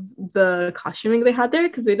afraid of the costuming they had there,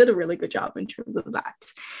 because they did a really good job in terms of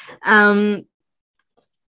that.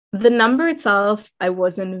 The number itself, I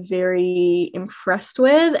wasn't very impressed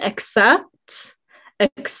with, except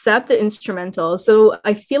the instrumental. So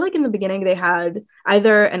I feel like in the beginning they had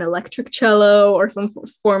either an electric cello or some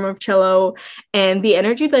form of cello, and the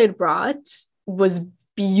energy that it brought was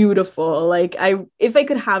beautiful. Like, if I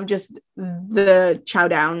could have just the Chow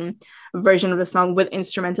Down version of the song with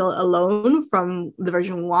instrumental alone from the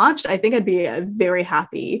version we watched, I think I'd be very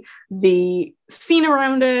happy. The scene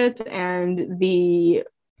around it and the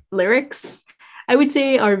lyrics, I would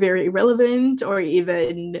say, are very irrelevant, or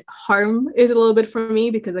even harm is a little bit for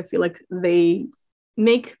me, because I feel like they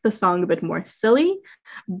make the song a bit more silly,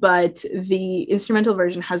 but the instrumental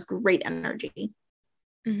version has great energy.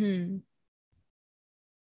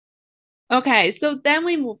 Okay, so then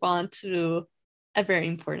we move on to a very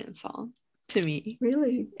important song to me.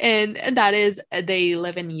 Really? And that is They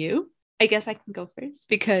Live in You. I guess I can go first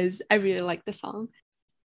because I really like the song.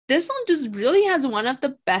 This song just really has one of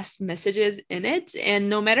the best messages in it. And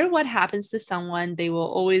no matter what happens to someone, they will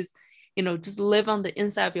always, just live on the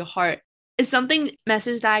inside of your heart. It's something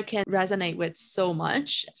message that I can resonate with so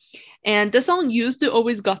much. And the song used to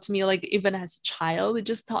always got to me, like, even as a child. It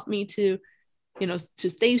just taught me to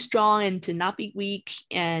stay strong and to not be weak.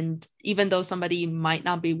 And even though somebody might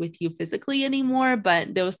not be with you physically anymore,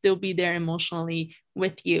 but they'll still be there emotionally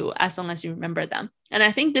with you as long as you remember them. And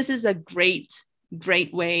I think this is a great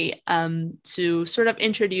way to sort of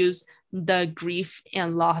introduce the grief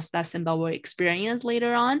and loss that Simba will experience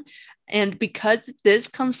later on. And because this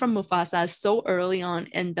comes from Mufasa so early on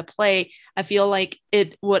in the play, I feel like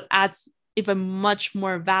it would add even much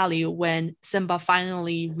more value when Simba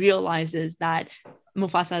finally realizes that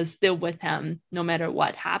Mufasa is still with him no matter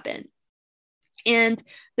what happened. And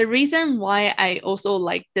the reason why I also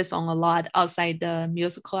like this song a lot outside the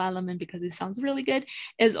musical element, because it sounds really good,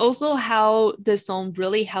 is also how this song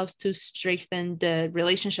really helps to strengthen the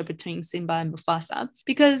relationship between Simba and Mufasa.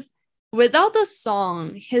 Because without the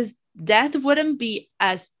song, his death wouldn't be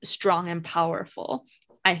as strong and powerful,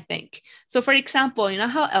 I think. So for example, you know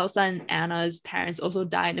how Elsa and Anna's parents also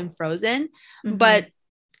died in Frozen, but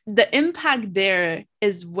the impact there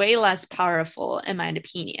is way less powerful in my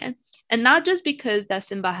opinion. And not just because that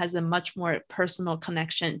Simba has a much more personal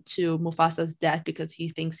connection to Mufasa's death because he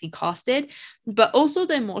thinks he caused it, but also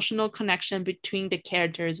the emotional connection between the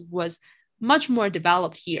characters was much more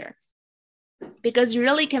developed here. Because you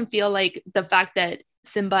really can feel like the fact that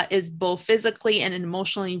Simba is both physically and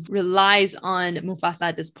emotionally relies on Mufasa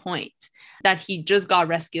at this point, that he just got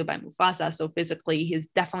rescued by Mufasa. So physically, he's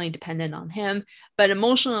definitely dependent on him. But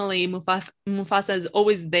emotionally, Mufasa is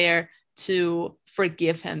always there to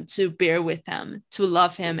forgive him, to bear with him, to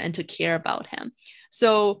love him, and to care about him.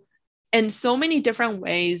 So in so many different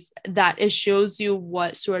ways that it shows you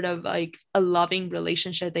what sort of like a loving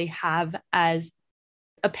relationship they have as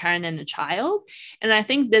a parent and a child. And I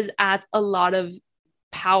think this adds a lot of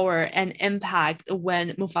power and impact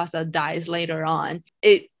when Mufasa dies later on.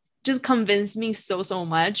 It just convinced me so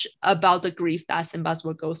much about the grief that Simba's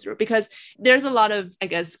will go through, because there's a lot of, I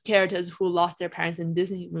guess, characters who lost their parents in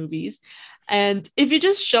Disney movies. And if you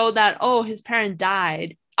just show that, oh, his parent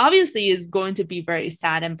died, obviously is going to be very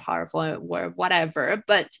sad and powerful or whatever,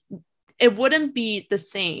 but it wouldn't be the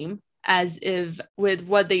same as if with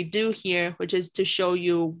what they do here, which is to show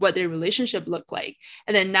you what their relationship looked like.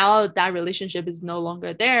 And then now that relationship is no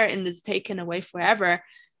longer there and is taken away forever.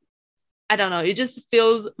 I don't know, it just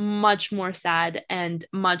feels much more sad and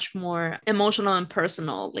much more emotional and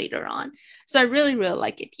personal later on. So I really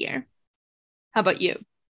like it here. How about you?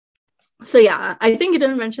 So yeah, I think you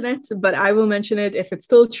didn't mention it, but I will mention it if it's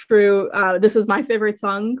still true. This is my favorite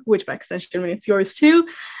song, which by extension means it's yours too.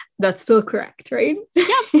 That's still correct, right? Yeah,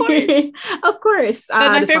 of course. Of course.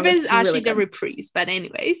 But my favorite is actually really the reprise, but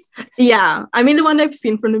anyways. Yeah, I mean the one I've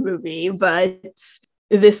seen from the movie, but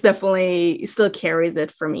this definitely still carries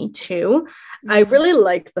it for me too. I really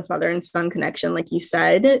like the father and son connection, like you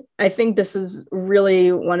said. I think this is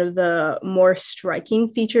really one of the more striking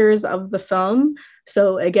features of the film.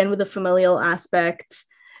 So again, with the familial aspect,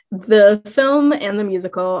 the film and the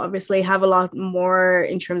musical obviously have a lot more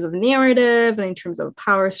in terms of narrative and in terms of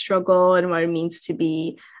power struggle and what it means to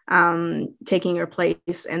be taking your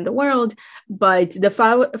place in the world. But the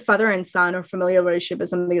father and son or familial relationship is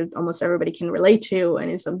something that almost everybody can relate to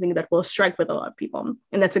and is something that will strike with a lot of people.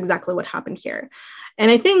 And that's exactly what happened here.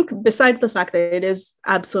 And I think besides the fact that it is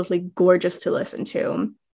absolutely gorgeous to listen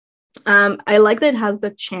to, I like that it has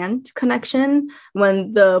the chant connection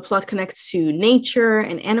when the plot connects to nature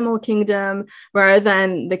and animal kingdom rather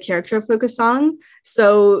than the character focused song.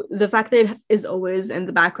 So the fact that it is always in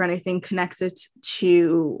the background, I think, connects it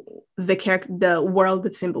to the world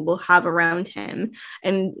that Simba will have around him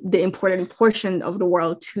and the important portion of the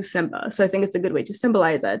world to Simba. So I think it's a good way to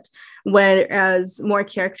symbolize it. Whereas more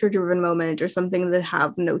character-driven moment or something that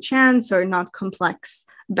have no chants or not complex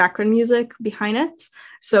background music behind it.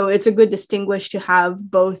 So it's a good distinguish to have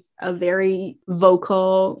both a very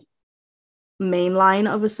vocal main line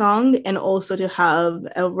of a song and also to have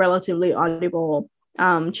a relatively audible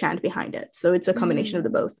chant behind it. So it's a combination of the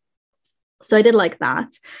both. So I did like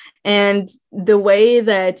that. And the way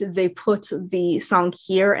that they put the song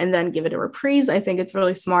here and then give it a reprise, I think it's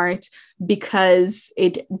really smart because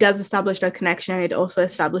it does establish that connection. It also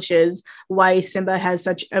establishes why Simba has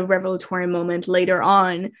such a revelatory moment later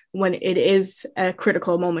on when it is a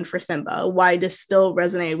critical moment for Simba. Why does still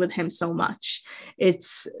resonate with him so much?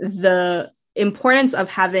 It's the importance of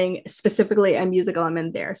having specifically a music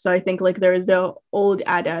element there. So I think like there is the old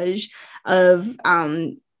adage of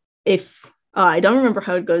if I don't remember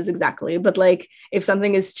how it goes exactly, but like if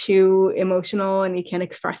something is too emotional and you can't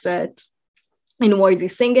express it in words, you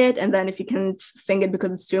sing it. And then if you can sing it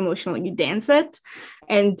because it's too emotional, you dance it.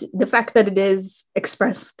 And the fact that it is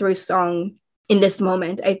expressed through song in this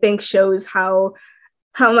moment, I think shows how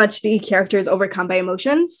much the character is overcome by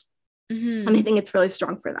emotions. And I think it's really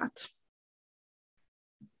strong for that.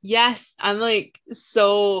 Yes, I'm like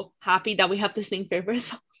so happy that we have the same favorite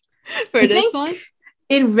song for this one.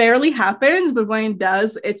 It rarely happens, but when it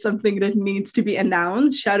does, it's something that needs to be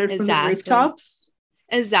announced, shouted from the rooftops.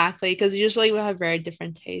 Exactly, because usually we have very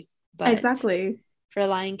different tastes. But exactly. For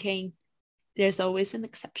Lion King, there's always an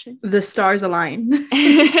exception. The stars align.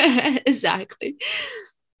 Exactly.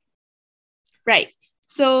 Right.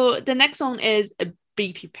 So the next song is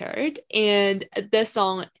Be Prepared. And this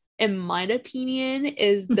song, in my opinion,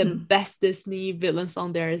 is the best Disney villain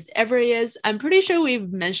song there ever is. I'm pretty sure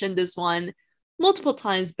we've mentioned this one multiple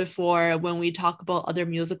times before when we talk about other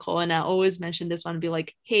musical, and I always mention this one, be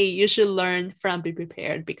like, hey, you should learn from Be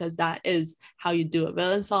Prepared, because that is how you do a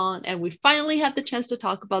villain song. And we finally had the chance to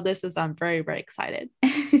talk about this, so I'm very, very excited.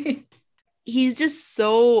 He's just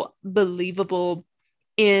so believable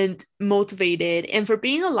and motivated, and for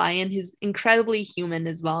being a lion, he's incredibly human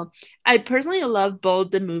as well. I personally love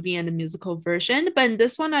both the movie and the musical version, but in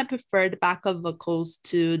this one I preferred backup vocals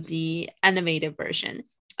to the animated version.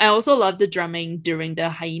 I also love the drumming during the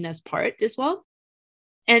hyenas part as well.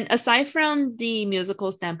 And aside from the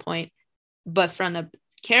musical standpoint, but from a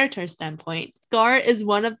character standpoint, Scar is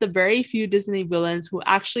one of the very few Disney villains who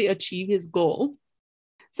actually achieve his goal.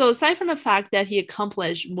 So aside from the fact that he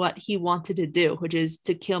accomplished what he wanted to do, which is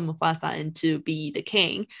to kill Mufasa and to be the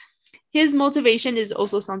king, his motivation is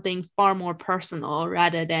also something far more personal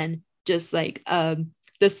rather than just like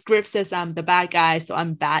the script says I'm the bad guy, so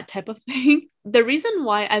I'm bad type of thing. The reason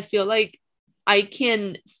why I feel like I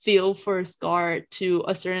can feel for Scar to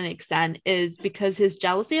a certain extent is because his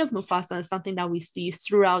jealousy of Mufasa is something that we see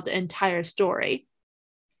throughout the entire story.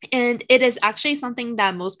 And it is actually something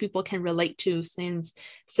that most people can relate to, since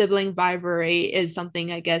sibling rivalry is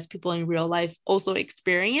something I guess people in real life also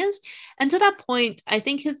experience. And to that point, I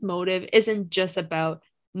think his motive isn't just about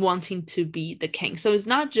wanting to be the king. So it's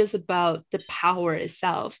not just about the power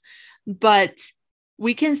itself, but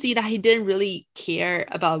we can see that he didn't really care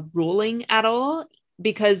about ruling at all.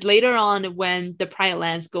 Because later on, when the Pride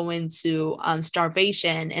Lands go into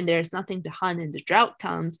starvation and there's nothing to hunt and the drought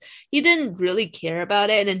comes, he didn't really care about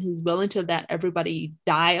it. And he's willing to let everybody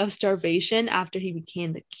die of starvation after he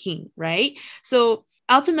became the king, right? So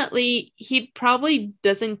ultimately, he probably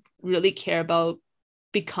doesn't really care about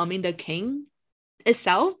becoming the king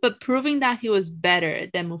itself, but proving that he was better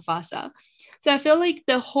than Mufasa. So I feel like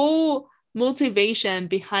the whole motivation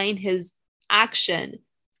behind his action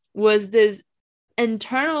was this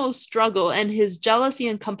internal struggle and his jealousy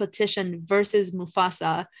and competition versus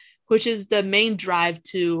Mufasa, which is the main drive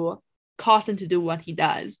to cause him to do what he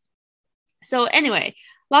does. So anyway,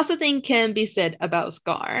 lots of things can be said about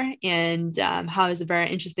Scar and how he's a very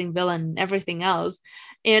interesting villain and everything else.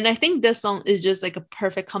 And I think this song is just like a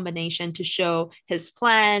perfect combination to show his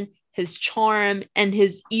plan, his charm, and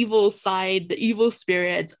his evil side, the evil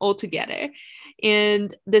spirits all together.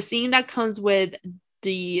 And the scene that comes with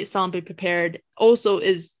the song Be Prepared also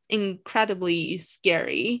is incredibly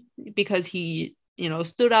scary, because he,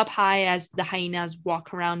 stood up high as the hyenas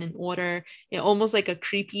walk around in order, almost like a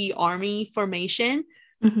creepy army formation.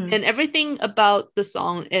 Mm-hmm. And everything about the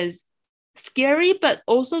song is scary, but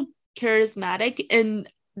also charismatic in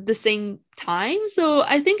the same time. So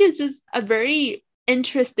I think it's just a very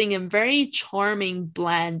interesting and very charming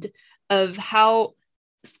blend of how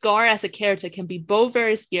Scar as a character can be both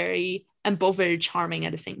very scary and both very charming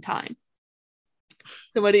at the same time.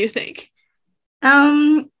 So what do you think?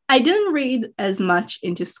 I didn't read as much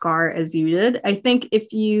into Scar as you did. I think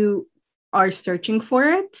if you are searching for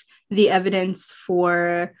it, the evidence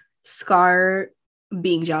for Scar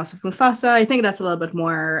being jealous of Mufasa, I think that's a little bit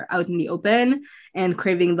more out in the open, and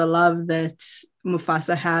craving the love that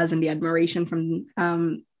Mufasa has and the admiration from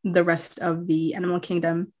the rest of the animal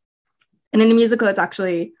kingdom. And in the musical, it's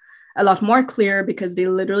actually a lot more clear, because they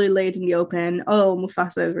literally lay it in the open. Oh,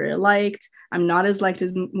 Mufasa is really liked. I'm not as liked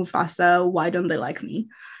as Mufasa. Why don't they like me?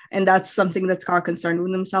 And that's something that Scar concerned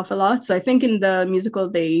with himself a lot. So I think in the musical,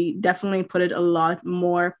 they definitely put it a lot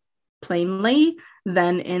more plainly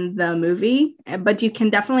than in the movie. But you can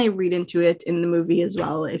definitely read into it in the movie as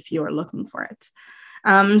well if you're looking for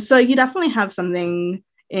it. So you definitely have something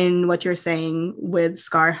in what you're saying with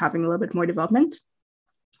Scar having a little bit more development.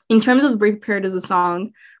 In terms of Be Prepared as a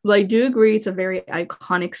song, well, I do agree it's a very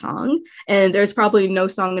iconic song, and there's probably no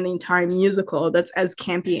song in the entire musical that's as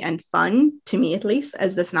campy and fun, to me at least,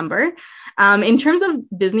 as this number. In terms of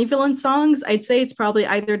Disney villain songs, I'd say it's probably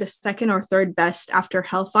either the second or third best after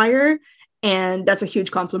Hellfire, and that's a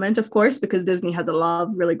huge compliment, of course, because Disney has a lot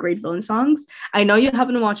of really great villain songs. I know you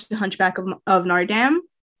haven't watched The Hunchback of Notre Dame,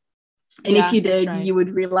 and if you did, right, you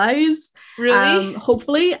would realize, really,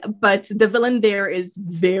 hopefully, but the villain there is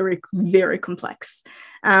very, very complex,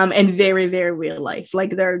 and very, very real life.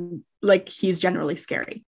 He's generally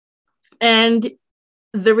scary. And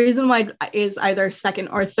the reason why it is either second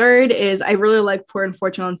or third is I really like Poor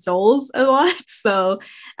Unfortunate Souls a lot. So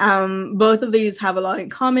both of these have a lot in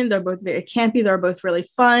common. They're both very campy. They're both really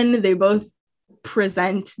fun. They both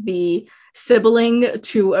present the sibling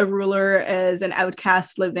to a ruler as an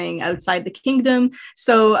outcast living outside the kingdom.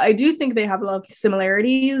 So I do think they have a lot of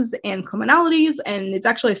similarities and commonalities, and it's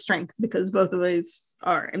actually a strength because both of these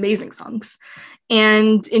are amazing songs.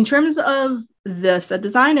 And in terms of the set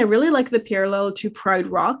design. I really like the parallel to Pride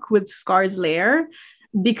Rock with Scar's lair,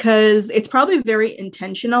 because it's probably very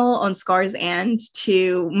intentional on Scar's end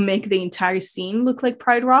to make the entire scene look like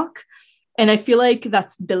Pride Rock. And I feel like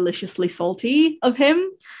that's deliciously salty of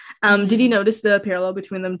him. Did you notice the parallel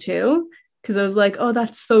between them too? Because I was like, oh,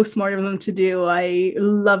 that's so smart of them to do. I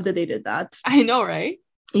love that they did that. I know, right?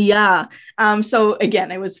 Yeah. So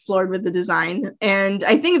again, I was floored with the design. And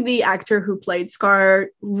I think the actor who played Scar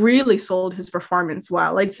really sold his performance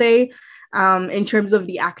well. I'd say in terms of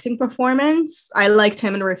the acting performance, I liked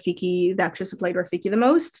him and Rafiki, the actress who played Rafiki, the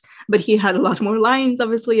most, but he had a lot more lines,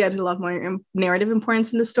 obviously, he had a lot more narrative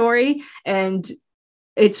importance in the story. And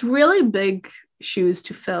it's really big shoes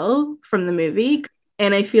to fill from the movie.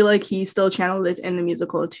 And I feel like he still channeled it in the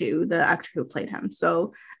musical too, the actor who played him.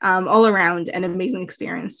 So all around an amazing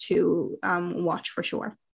experience to watch for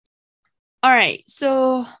sure. All right,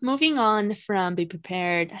 so moving on from Be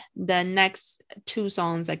Prepared, the next two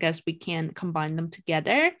songs, I guess we can combine them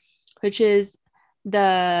together, which is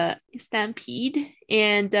the Stampede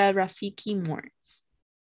and the Rafiki Morns.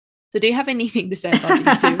 So do you have anything to say about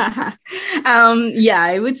these two? Yeah,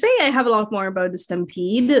 I would say I have a lot more about the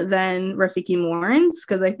Stampede than Rafiki Morns,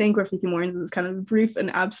 because I think Rafiki Morns is kind of brief and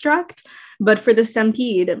abstract. But for the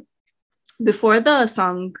Stampede, before the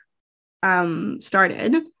song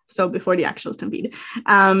started, so before the actual Stampede,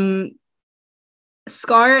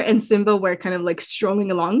 Scar and Simba were kind of like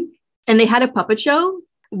strolling along, and they had a puppet show,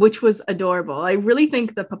 which was adorable. I really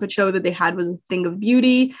think the puppet show that they had was a thing of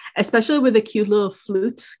beauty, especially with a cute little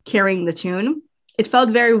flute carrying the tune. It felt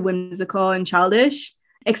very whimsical and childish,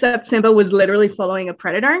 except Simba was literally following a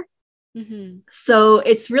predator. Mm-hmm. So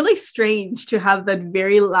it's really strange to have that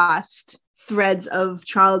very last threads of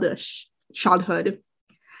childhood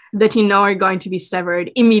that you know are going to be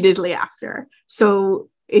severed immediately after. So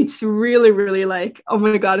it's really, really like, oh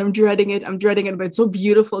my God, I'm dreading it, but it's so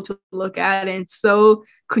beautiful to look at, and it's so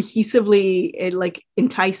cohesively like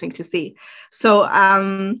enticing to see. So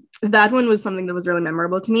that one was something that was really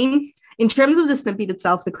memorable to me. In terms of the Stampede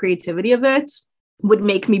itself, the creativity of it would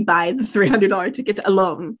make me buy the $300 ticket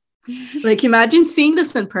alone. Like, imagine seeing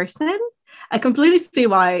this in person. I completely see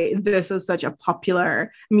why this is such a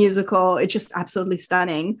popular musical. It's just absolutely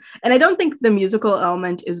stunning. And I don't think the musical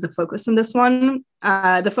element is the focus in this one.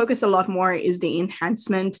 The focus a lot more is the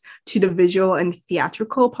enhancement to the visual and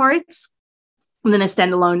theatrical parts than a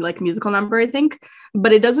standalone like musical number, I think.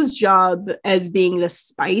 But it does its job as being the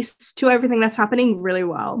spice to everything that's happening really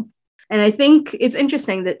well. And I think it's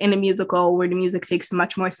interesting that in a musical where the music takes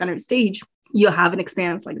much more center stage, you'll have an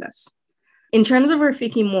experience like this. In terms of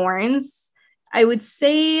Rafiki Morns, I would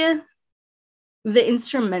say the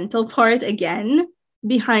instrumental part again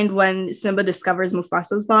behind when Simba discovers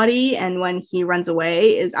Mufasa's body and when he runs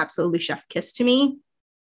away is absolutely chef kiss to me.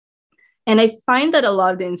 And I find that a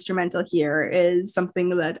lot of the instrumental here is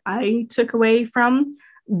something that I took away from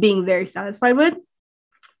being very satisfied with.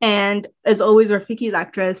 And as always, Rafiki's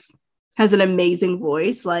actress has an amazing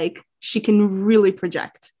voice. Like, she can really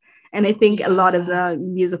project. And I think a lot of the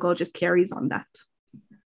musical just carries on that.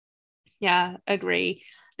 Yeah, agree.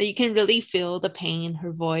 That you can really feel the pain in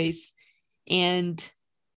her voice. And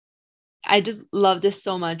I just love this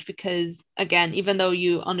so much because, again, even though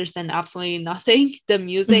you understand absolutely nothing, the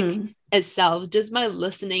music itself, just by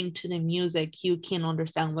listening to the music, you can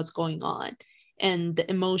understand what's going on and the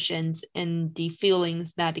emotions and the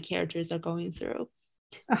feelings that the characters are going through.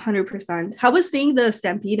 100%. How was seeing the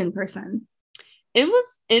Stampede in person? It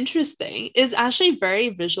was interesting. It's actually very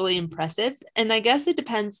visually impressive. And I guess it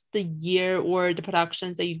depends the year or the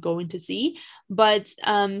productions that you're going to see. But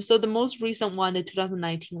so the most recent one, the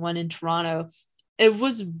 2019 one in Toronto, it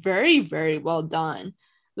was very, very well done.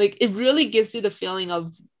 Like, it really gives you the feeling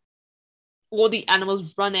of all the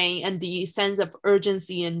animals running and the sense of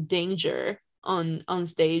urgency and danger on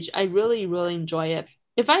stage. I really, really enjoy it.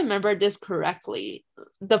 If I remember this correctly,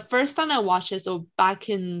 the first time I watched it, so back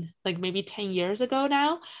in like maybe 10 years ago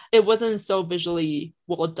now, it wasn't so visually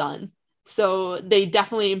well done. So they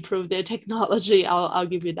definitely improved their technology. I'll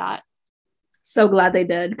give you that. So glad they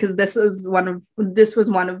did, because this was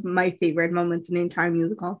one of my favorite moments in the entire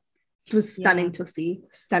musical. It was stunning to see.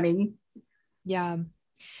 Stunning. Yeah.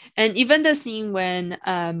 And even the scene when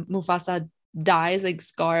Mufasa dies, like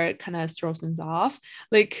Scar kind of throws him off.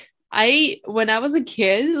 Like, when I was a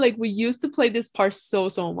kid, like, we used to play this part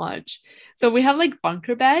so much. So we have like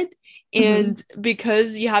bunker bed, and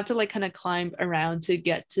because you have to like kind of climb around to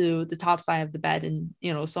get to the top side of the bed, and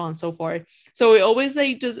so on and so forth. So we always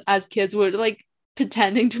like, just as kids, were like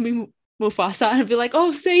pretending to be Mufasa and be like,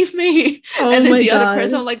 oh, save me. And then the other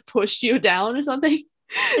person like pushed you down or something.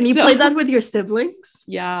 And you played that with your siblings?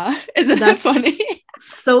 Yeah. Isn't that funny?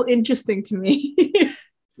 So interesting to me.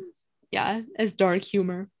 Yeah, it's dark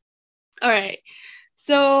humor. All right.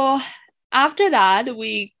 So after that,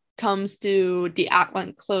 we comes to the Act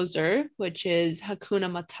 1 closer, which is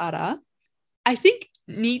Hakuna Matata. I think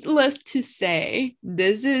needless to say,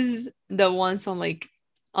 this is the one song like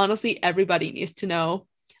honestly everybody needs to know.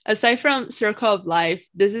 Aside from Circle of Life,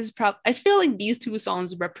 this is I feel like these two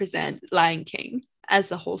songs represent Lion King as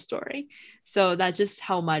the whole story. So that's just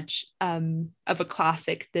how much of a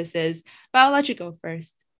classic this is. But I'll let you go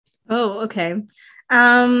first. Oh, okay.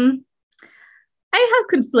 I have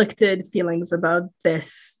conflicted feelings about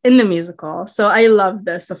this in the musical. So I love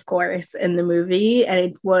this, of course, in the movie. And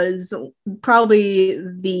it was probably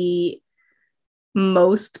the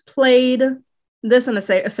most played, this and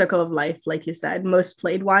a Circle of Life, like you said, most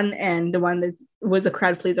played one, and the one that was a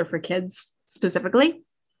crowd pleaser for kids specifically.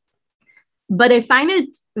 But I find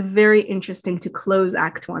it very interesting to close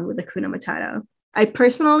Act 1 with Hakuna Matata. I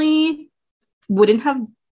personally wouldn't have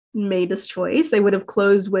made this choice. I would have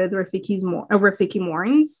closed with Rafiki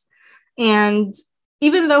Mourns. And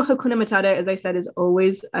even though Hakuna Matata, as I said, is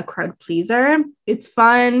always a crowd pleaser, it's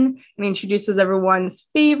fun and introduces everyone's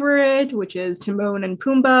favorite, which is Timon and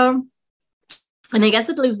Pumbaa. And I guess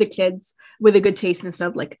it leaves the kids with a good taste instead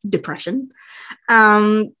of like depression.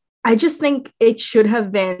 I just think it should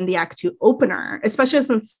have been the Act 2 opener, especially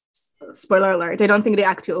since, spoiler alert, I don't think the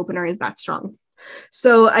Act 2 opener is that strong.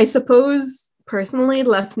 So I suppose personally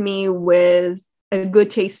left me with a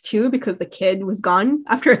good taste too, because the kid was gone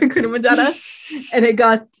after Hakuna Matata, and it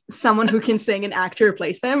got someone who can sing and act to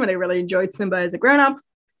replace him. And I really enjoyed Simba as a grown-up,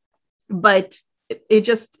 but it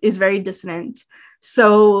just is very dissonant.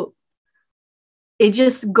 So it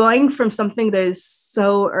just going from something that is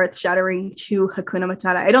so earth-shattering to Hakuna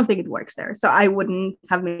Matata, I don't think it works there. So I wouldn't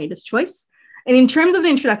have made this choice. And in terms of the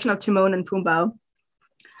introduction of Timon and Pumbaa,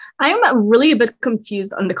 I am really a bit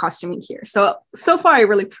confused on the costuming here. So far, I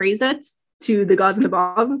really praise it to the gods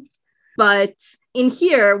above. But in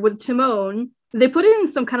here with Timon, they put it in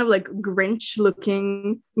some kind of like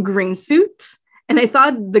Grinch-looking green suit. And I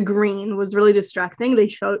thought the green was really distracting. They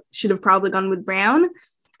should have probably gone with brown.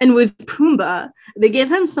 And with Pumbaa, they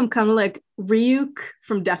gave him some kind of like Ryuk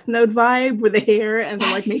from Death Note vibe with the hair and the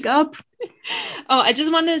like makeup. Oh, I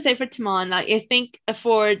just wanted to say for Timon, like, I think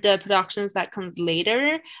for the productions that comes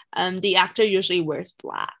later, the actor usually wears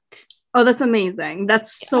black. Oh, that's amazing.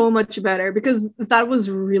 That's so much better, because that was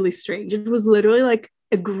really strange. It was literally like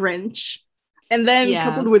a Grinch. And then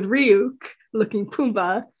coupled with Ryuk looking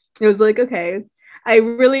Pumbaa, it was like, okay, I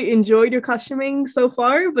really enjoyed your costuming so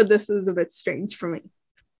far, but this is a bit strange for me.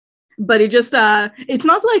 But it just, it's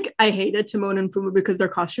not like I hated Timon and Pumbaa because their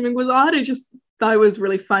costuming was odd. I just thought it was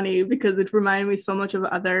really funny because it reminded me so much of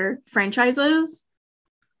other franchises.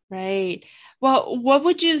 Right. Well, what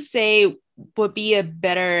would you say would be a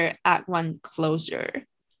better Act 1 closer?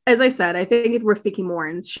 As I said, I think Rafiki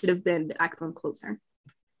Mourns should have been the Act 1 closer.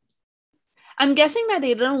 I'm guessing that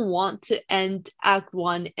they didn't want to end Act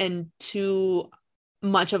 1 in too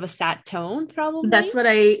much of a sad tone, probably. That's what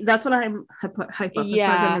I'm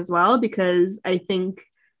hypothesizing as well, because I think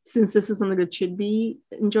since this is something that should be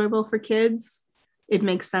enjoyable for kids, it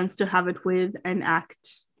makes sense to have it with an Act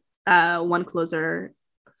 1 closer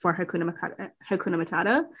for Hakuna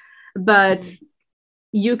Matata. But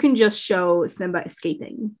you can just show Simba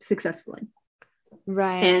escaping successfully,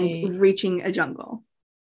 right, and reaching a jungle.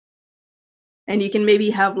 And you can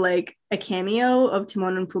maybe have like a cameo of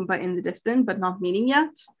Timon and Pumbaa in the distance, but not meeting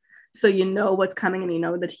yet. So you know what's coming and you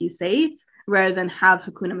know that he's safe, rather than have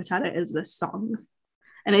Hakuna Matata as the song.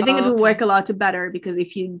 And I think it will work a lot better, because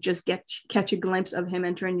if you just catch a glimpse of him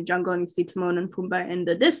entering the jungle and you see Timon and Pumbaa in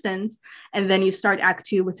the distance, and then you start Act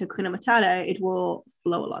 2 with Hakuna Matata, it will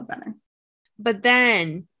flow a lot better. But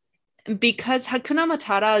then, because Hakuna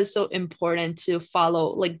Matata is so important to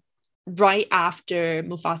follow, like right after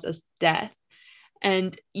Mufasa's death,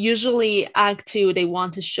 and usually Act 2, they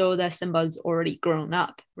want to show that Simba's already grown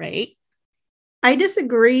up, right? I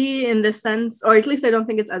disagree in this sense, or at least I don't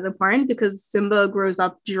think it's as important, because Simba grows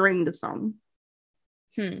up during the song.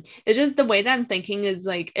 It's just the way that I'm thinking is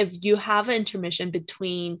like, if you have an intermission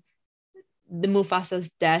between the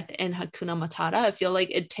Mufasa's death and Hakuna Matata, I feel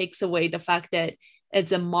like it takes away the fact that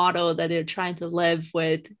it's a model that they're trying to live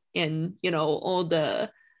with, in, you know, all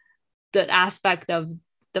the aspect of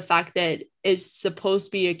the fact that it's supposed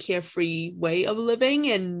to be a carefree way of living,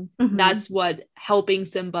 and that's what helping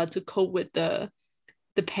Simba to cope with the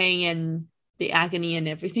pain and the agony and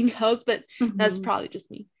everything else. But that's probably just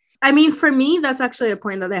me. I mean, for me, that's actually a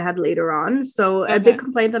point that I had later on. So a big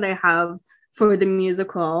complaint that I have for the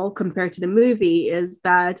musical compared to the movie is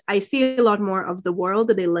that I see a lot more of the world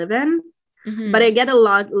that they live in, but I get a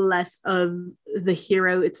lot less of the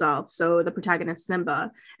hero itself, so the protagonist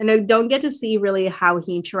Simba. And I don't get to see really how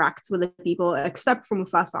he interacts with the people except for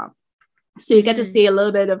Mufasa. So you get to see a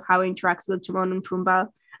little bit of how he interacts with Timon and Pumbaa.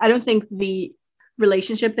 I don't think the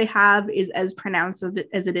relationship they have is as pronounced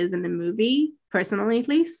as it is in the movie, personally at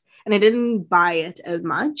least. And I didn't buy it as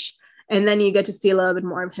much. And then you get to see a little bit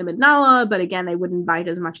more of him and Nala, but again, I wouldn't buy it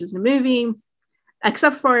as much as the movie.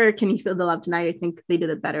 Except for Can You Feel the Love Tonight? I think they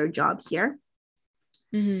did a better job here.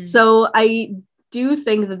 So I do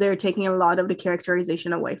think that they're taking a lot of the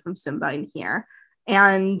characterization away from Simba in here.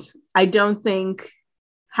 And I don't think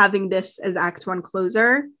having this as Act 1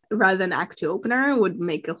 closer rather than Act 2 opener would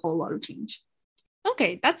make a whole lot of change.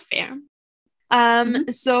 Okay, that's fair.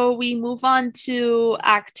 So we move on to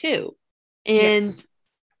Act 2. And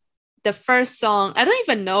the first song, I don't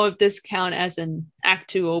even know if this counts as an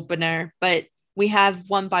Act 2 opener, but we have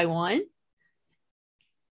One by One.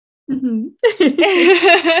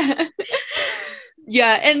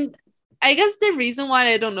 Yeah, and I guess the reason why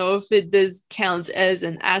I don't know if it does count as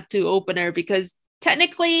an Act 2 opener, because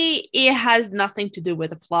technically it has nothing to do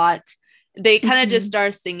with the plot. They kind of just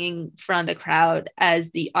start singing in front of the crowd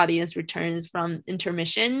as the audience returns from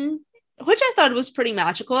intermission, which I thought was pretty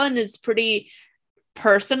magical and it's pretty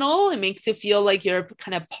personal. It makes you feel like you're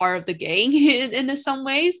kind of part of the gang in some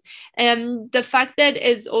ways. And the fact that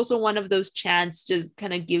it's also one of those chants just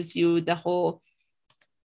kind of gives you the whole,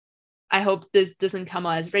 I hope this doesn't come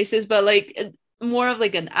out as racist, but like more of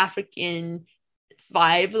like an African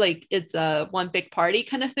vibe, like it's a one big party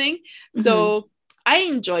kind of thing. So I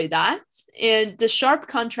enjoy that. And the sharp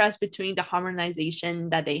contrast between the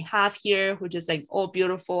harmonization that they have here, which is like all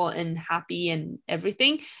beautiful and happy and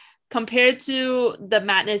everything, compared to the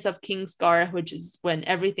madness of King Scar, which is when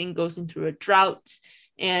everything goes into a drought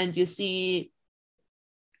and you see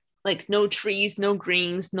like no trees, no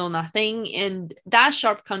greens, no nothing. And that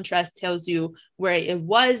sharp contrast tells you where it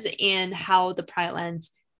was and how the Pride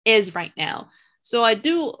Lands is right now. So I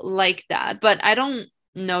do like that, but I don't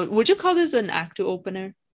know. Would you call this an Act 2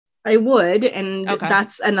 opener? I would, and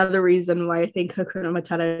that's another reason why I think Hakuna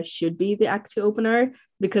Matata should be the Act 2 opener,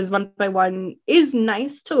 because One by One is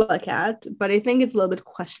nice to look at, but I think it's a little bit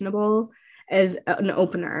questionable as an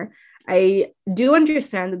opener. I do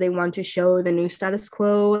understand that they want to show the new status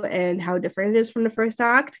quo and how different it is from the first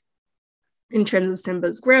act in terms of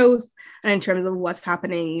Simba's growth and in terms of what's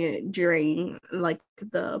happening during like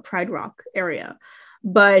the Pride Rock area.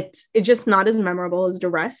 But it's just not as memorable as the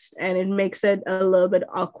rest, and it makes it a little bit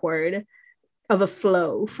awkward of a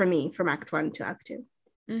flow for me from Act 1 to Act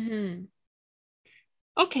 2.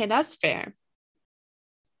 Okay, that's fair.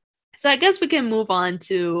 So I guess we can move on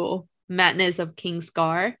to Madness of King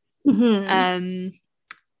Scar. Yeah,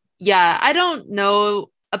 I don't know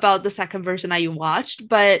about the second version that you watched,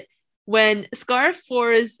 but when Scar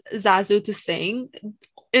forced Zazu to sing,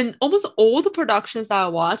 in almost all the productions that I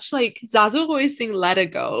watched, like Zazu always sing Let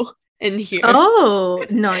It Go in here. Oh,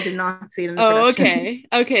 no, I did not see it in the production.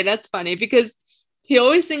 Okay, that's funny because he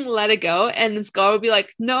always sing Let It Go and Scar would be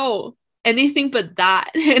like, no, anything but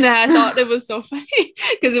that. And I thought it was so funny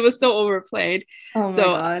because it was so overplayed. Oh my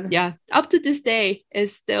God. Yeah, up to this day,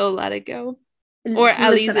 it's still Let It Go. Or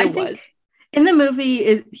at least it was. In the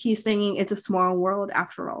movie, he's singing It's a Small World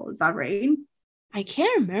After All. Is that right? I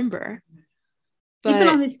can't remember. But if I'm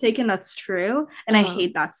not mistaken, that's true. And I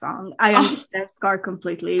hate that song. I understand Scar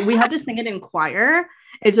completely. We had to sing it in choir.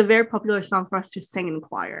 It's a very popular song for us to sing in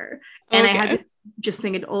choir. And I had to just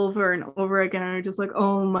sing it over and over again. And I'm just like,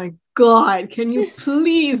 oh my God, can you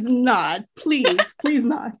please not? Please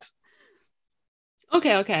not.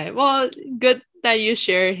 Okay. Well, good that you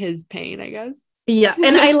share his pain, I guess. Yeah,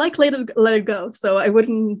 and I like Let It Go, so I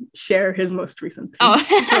wouldn't share his most recent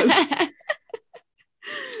pain.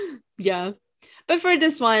 Yeah. But for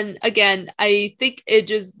this one, again, I think it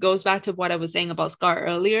just goes back to what I was saying about Scar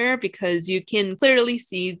earlier, because you can clearly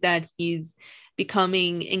see that he's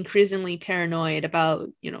becoming increasingly paranoid about,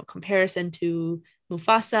 comparison to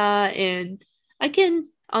Mufasa. And I can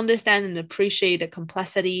understand and appreciate the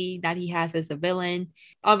complexity that he has as a villain.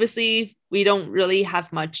 Obviously, we don't really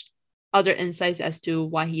have much other insights as to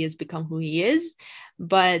why he has become who he is.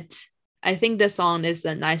 But I think the song is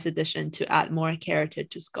a nice addition to add more character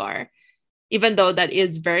to Scar, even though that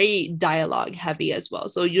is very dialogue heavy as well.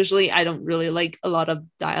 So usually I don't really like a lot of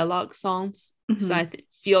dialogue songs. So I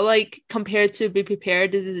feel like compared to Be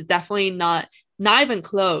Prepared, this is definitely not even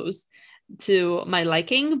close to my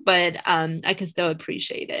liking, but I can still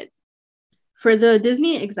appreciate it. For the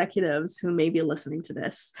Disney executives who may be listening to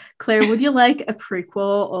this, Claire, would you like a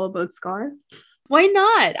prequel all about Scar? Why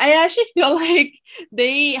not? I actually feel like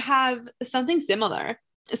they have something similar.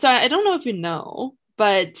 So I don't know if you know,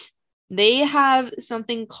 but they have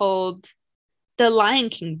something called the Lion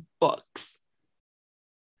King books.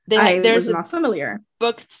 There's not familiar.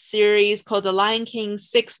 Book series called The Lion King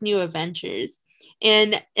 6 New Adventures.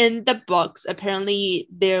 And in the books, apparently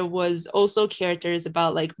there was also characters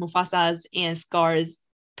about like Mufasa's and Scar's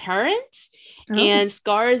parents. Oh. And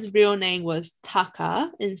Scar's real name was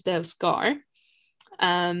Taka instead of Scar,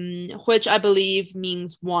 which I believe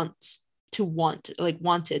means want, like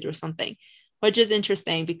wanted or something, which is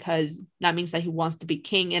interesting because that means that he wants to be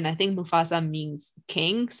king. And I think Mufasa means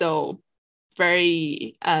king. So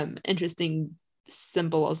very interesting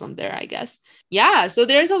symbolism there, I guess. Yeah, so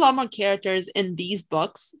there's a lot more characters in these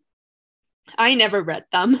books. I never read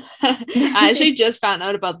them. I actually just found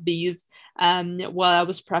out about these while I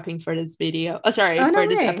was prepping for this video. This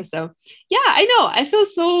episode. Yeah, I know. I feel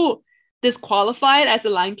so disqualified as a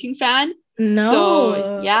Lion King fan. No.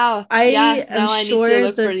 So yeah, I need to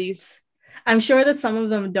look for these. I'm sure that some of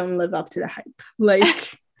them don't live up to the hype.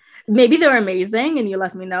 Like maybe they're amazing and you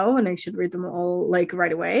let me know and I should read them all like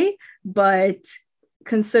right away. But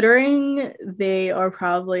considering they are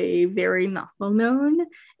probably very not well known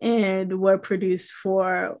and were produced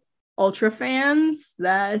for ultra fans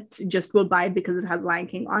that just will buy it because it has Lion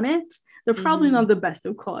King on it, they're probably not the best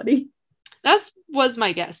of quality. That was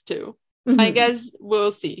my guess too. I guess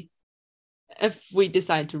we'll see if we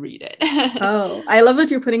decide to read it. Oh, I love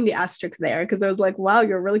that you're putting the asterisk there because I was like, wow,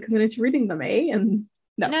 you're really committed to reading them, eh? And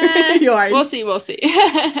no, you aren't. We'll see.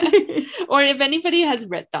 Or if anybody has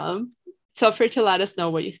read them, feel free to let us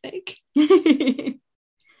know what you think. In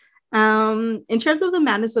terms of the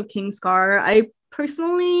madness of King Scar, I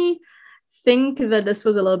personally think that this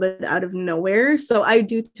was a little bit out of nowhere. So I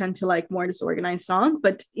do tend to like more disorganized song,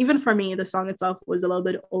 but even for me, the song itself was a little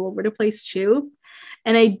bit all over the place too.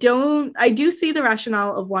 And I do see the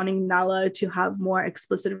rationale of wanting Nala to have more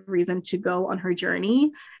explicit reason to go on her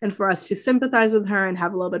journey and for us to sympathize with her and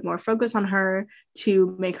have a little bit more focus on her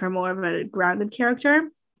to make her more of a grounded character.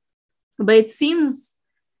 But it seems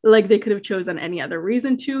like they could have chosen any other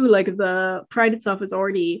reason to. Like the pride itself is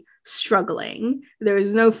already struggling. There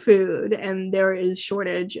is no food and there is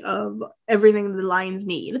shortage of everything the lions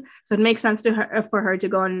need. So it makes sense for her to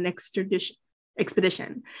go on an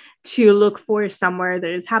expedition to look for somewhere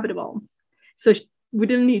that is habitable. So we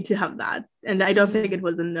didn't need to have that. And I don't think it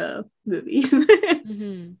was in the movies.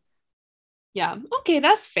 Yeah. Okay,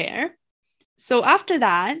 that's fair. So after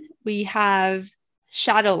that, we have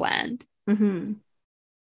Shadowland.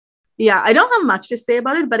 Yeah, I don't have much to say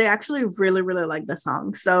about it, but I actually really, really like the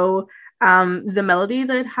song. So the melody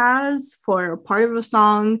that it has for part of the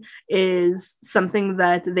song is something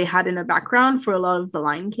that they had in the background for a lot of the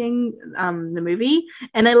Lion King, the movie.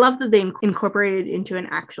 And I love that they incorporated it into an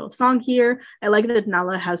actual song here. I like that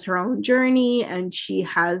Nala has her own journey and she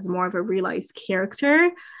has more of a realized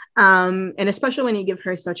character. And especially when you give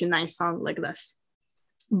her such a nice song like this.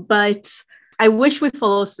 But I wish we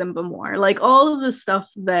follow Simba more. Like all of the stuff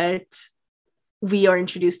that we are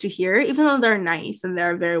introduced to here, even though they're nice and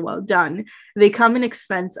they're very well done, they come in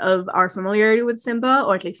expense of our familiarity with Simba,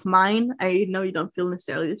 or at least mine. I know you don't feel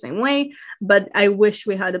necessarily the same way, but I wish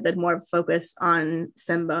we had a bit more focus on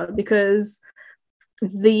Simba because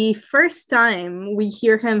the first time we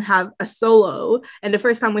hear him have a solo and the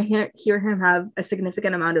first time we hear him have a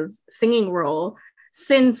significant amount of singing role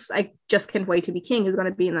since I Just Can't Wait to Be King is going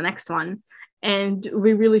to be in the next one. And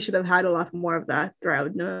we really should have had a lot more of that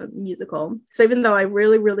throughout the musical. So even though I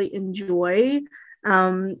really, really enjoy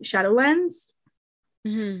Shadowlands,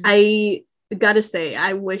 I gotta say,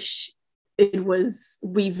 I wish it was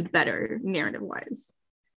weaved better narrative-wise.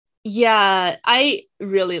 Yeah, I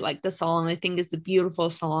really like the song. I think it's a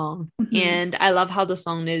beautiful song. And I love how the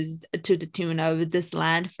song is to the tune of This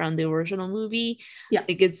Land from the original movie. Yeah.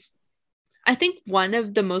 Like it's, I think, one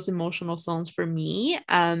of the most emotional songs for me,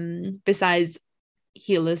 besides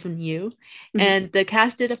He Lives in You. And the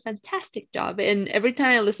cast did a fantastic job. And every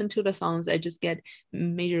time I listen to the songs, I just get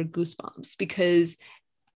major goosebumps because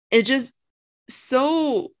it's just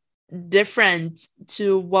so different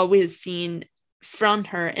to what we have seen from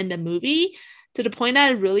her in the movie, to the point that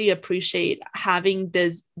I really appreciate having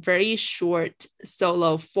this very short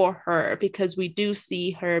solo for her, because we do see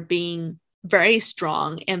her being very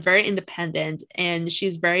strong and very independent, and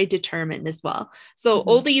she's very determined as well. So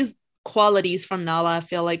all these qualities from Nala, I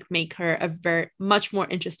feel like, make her a very much more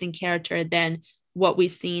interesting character than what we've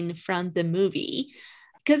seen from the movie.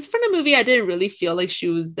 Because from the movie, I didn't really feel like she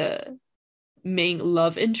was the main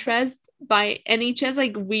love interest by any chance,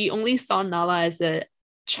 like we only saw Nala as a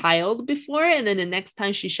child before, and then the next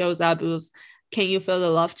time she shows up, it was "Can You Feel the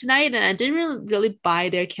Love Tonight?" And I didn't really buy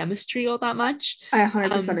their chemistry all that much. I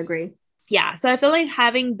 100% agree. Yeah, so I feel like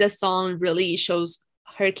having the song really shows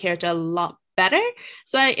her character a lot better.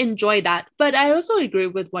 So I enjoy that. But I also agree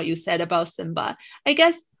with what you said about Simba. I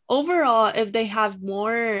guess overall, if they have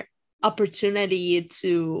more opportunity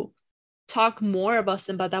to talk more about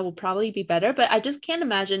Simba, that will probably be better. But I just can't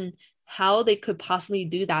imagine how they could possibly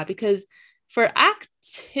do that, because for Act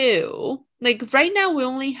 2, like right now we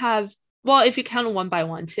only have, well, if you count One by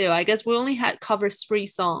One too, I guess we only had covers 3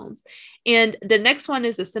 songs. And the next one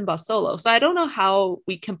is a Simba solo. So I don't know how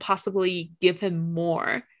we can possibly give him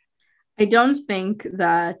more. I don't think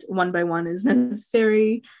that One by One is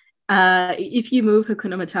necessary. If you move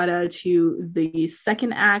Hakuna Matata to the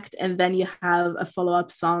second act and then you have a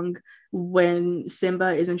follow-up song when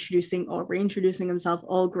Simba is introducing or reintroducing himself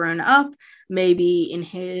all grown up, maybe in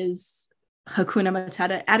his Hakuna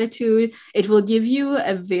Matata attitude, it will give you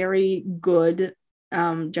a very good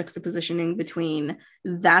juxtapositioning between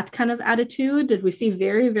that kind of attitude that we see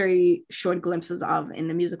very, very short glimpses of in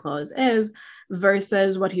the musical as is,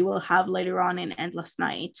 versus what he will have later on in Endless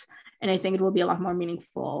Night. And I think it will be a lot more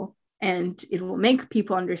meaningful and it will make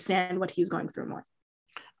people understand what he's going through more.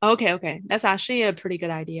 Okay. That's actually a pretty good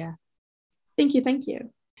idea. Thank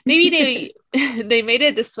you. Maybe they made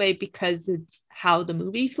it this way because it's how the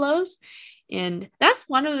movie flows. And that's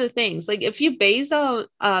one of the things. Like if you base a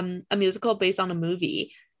musical based on a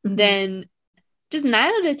movie, then just 9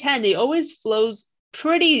 out of 10, it always flows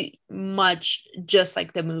pretty much just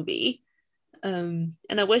like the movie. And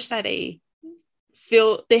I wish that they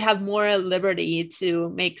feel they have more liberty to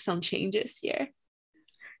make some changes here.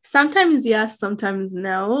 Sometimes yes, sometimes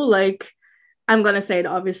no. Like, I'm gonna say it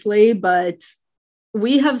obviously, but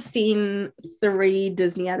we have seen 3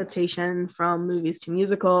 Disney adaptations from movies to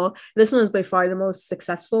musical. This one is by far the most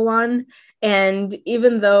successful one. And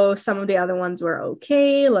even though some of the other ones were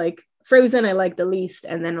okay, like Frozen, I liked the least,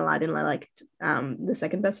 and then Aladdin, I liked the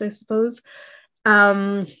second best, I suppose.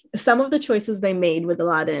 Some of the choices they made with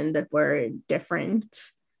Aladdin that were different,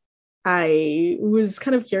 I was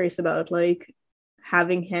kind of curious about, like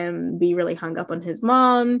having him be really hung up on his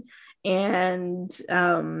mom and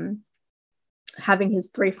having his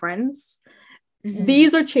 3 friends.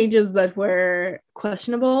 These are changes that were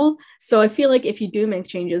questionable. So I feel like if you do make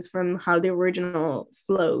changes from how the original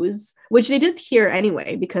flows, which they did here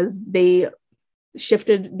anyway, because they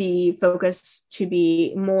shifted the focus to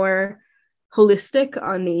be more holistic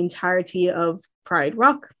on the entirety of Pride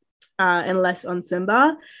Rock and less on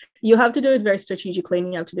Simba, you have to do it very strategically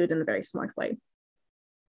and you have to do it in a very smart way.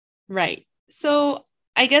 Right. So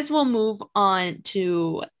I guess we'll move on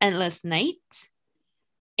to Endless Night.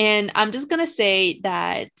 And I'm just going to say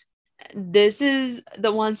that this is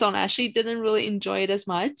the one song I actually didn't really enjoy it as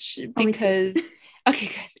much because, okay,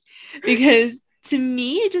 good. Because to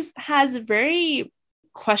me, it just has a very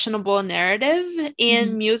questionable narrative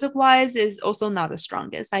and music wise is also not the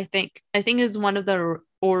strongest. I think is one of the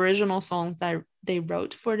original songs that they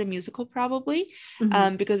wrote for the musical probably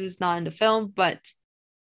because it's not in the film, but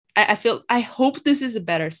I hope this is a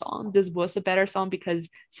better song. This was a better song because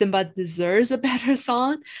Simba deserves a better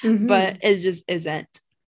song, but it just isn't.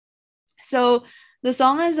 So the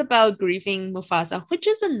song is about grieving Mufasa, which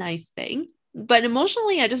is a nice thing. But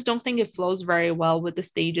emotionally, I just don't think it flows very well with the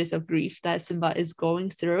stages of grief that Simba is going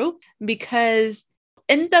through. Because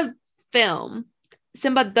in the film,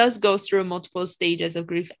 Simba does go through multiple stages of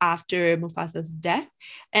grief after Mufasa's death.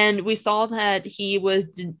 And we saw that he was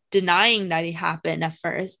denying that it happened at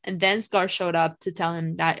first. And then Scar showed up to tell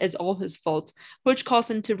him that it's all his fault, which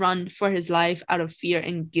caused him to run for his life out of fear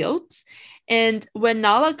and guilt. And when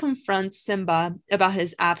Nala confronts Simba about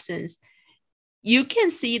his absence, you can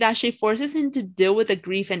see that she forces him to deal with the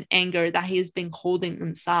grief and anger that he's been holding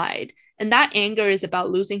inside. And that anger is about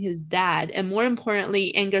losing his dad, and more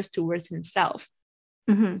importantly, anger towards himself.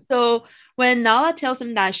 So when Nala tells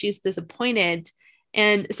him that she's disappointed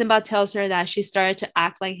and Simba tells her that she started to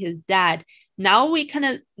act like his dad, now we kind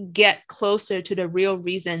of get closer to the real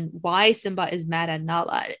reason why Simba is mad at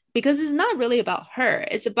Nala. Because it's not really about her.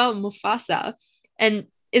 It's about Mufasa. And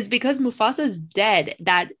it's because Mufasa is dead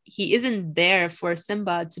that he isn't there for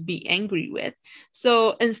Simba to be angry with.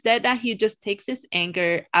 So instead that he just takes his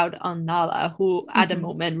anger out on Nala, who at the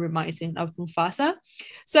moment reminds him of Mufasa.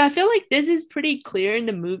 So I feel like this is pretty clear in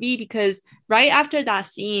the movie because right after that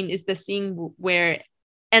scene is the scene where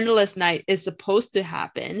Endless Night is supposed to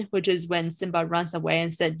happen, which is when Simba runs away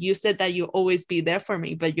and said, "You said that you'll always be there for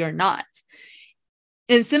me, but you're not."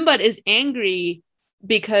 And Simba is angry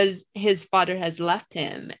because his father has left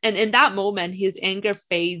him. And in that moment, his anger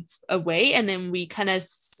fades away. And then we kind of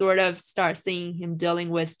sort of start seeing him dealing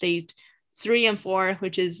with stage 3 and 4,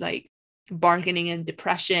 which is like bargaining and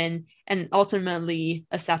depression, and ultimately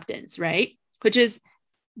acceptance, right? Which is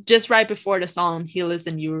just right before the song He Lives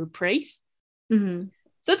in Your Praise. Mm-hmm.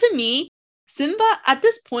 So to me, Simba at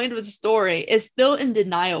this point of the story is still in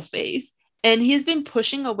denial phase. And he's been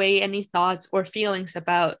pushing away any thoughts or feelings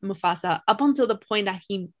about Mufasa up until the point that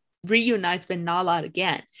he reunites with Nala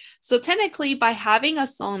again. So technically, by having a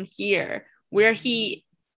song here where he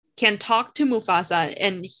can talk to Mufasa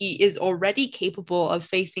and he is already capable of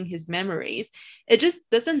facing his memories, it just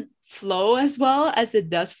doesn't flow as well as it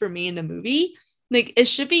does for me in the movie. Like, it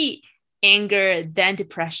should be anger, then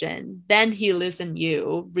depression, then He Lives in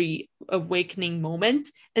You, reawakening moment,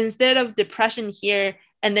 instead of depression here,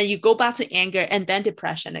 and then you go back to anger and then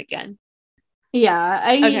depression again. Yeah,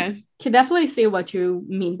 I Okay. can definitely see what you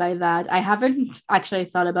mean by that. I haven't actually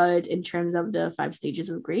thought about it in terms of the 5 stages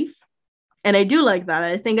of grief. And I do like that.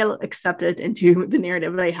 I think I'll accept it into the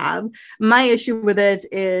narrative I have. My issue with it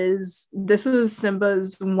is this is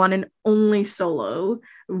Simba's one and only solo,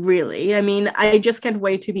 really. I mean, I just can't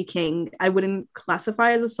wait to be king. I wouldn't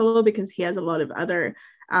classify as a solo because he has a lot of other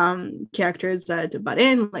characters that butt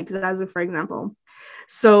in, like Zazu, for example.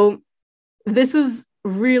 So this is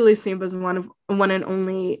really Simba's one and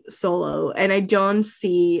only solo. And I don't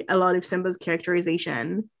see a lot of Simba's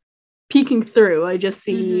characterization peeking through. I just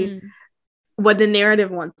see what the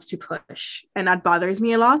narrative wants to push. And that bothers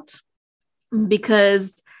me a lot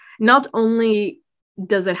because not only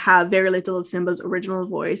does it have very little of Simba's original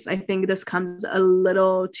voice, I think this comes a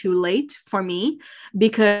little too late for me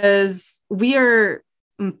because we are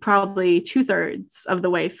probably 2/3 of the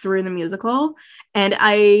way through the musical. And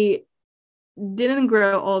I didn't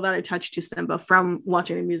grow all that attached to Simba from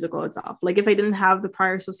watching the musical itself. Like, if I didn't have the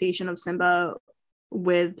prior association of Simba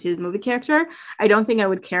with his movie character, I don't think I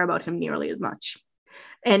would care about him nearly as much.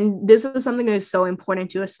 And this is something that is so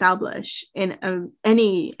important to establish in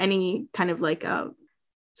any kind of like a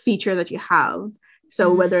feature that you have.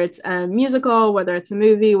 So whether it's a musical, whether it's a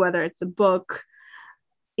movie, whether it's a book,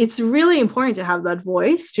 it's really important to have that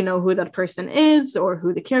voice, to know who that person is or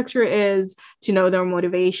who the character is, to know their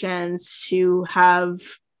motivations, to have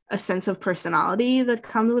a sense of personality that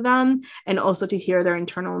comes with them, and also to hear their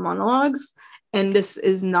internal monologues. And this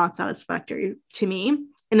is not satisfactory to me.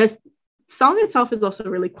 And this song itself is also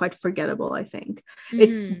really quite forgettable, I think.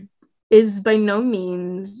 It is by no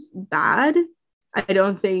means bad. I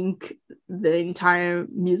don't think the entire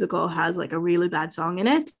musical has like a really bad song in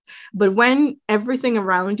it. But when everything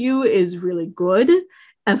around you is really good,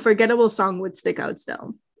 a forgettable song would stick out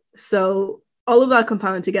still. So all of that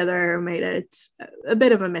compounded together made it a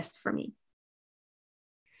bit of a miss for me.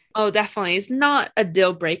 Oh, definitely. It's not a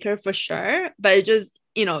deal breaker for sure, but it just,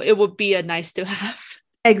 it would be a nice to have.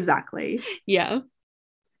 Exactly. Yeah.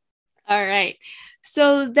 All right.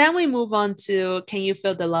 So then we move on to Can You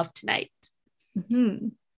Feel the Love Tonight?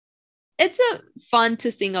 It's a fun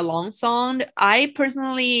to sing along song. I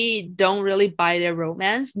personally don't really buy their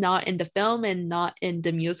romance, not in the film and not in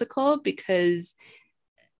the musical, because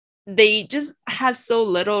they just have so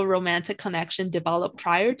little romantic connection developed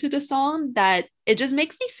prior to the song that it just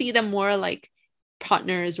makes me see them more like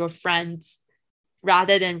partners or friends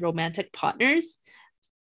rather than romantic partners.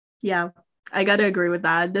 Yeah, I gotta agree with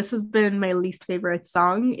that. This has been my least favorite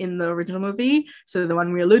song in the original movie. So the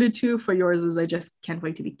one we alluded to for yours is I Just Can't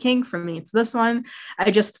Wait to Be King. For me, it's this one.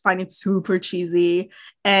 I just find it super cheesy.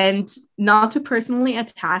 And not to personally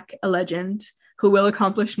attack a legend who will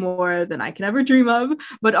accomplish more than I can ever dream of.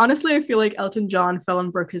 But honestly, I feel like Elton John fell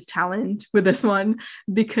and broke his talent with this one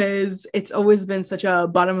because it's always been such a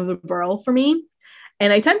bottom of the barrel for me.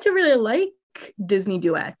 And I tend to really like Disney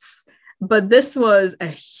duets, but this was a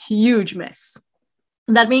huge miss.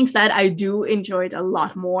 That being said, I do enjoy it a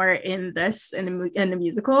lot more in the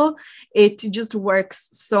musical. It just works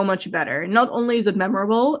so much better. Not only is it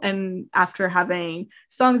memorable, and after having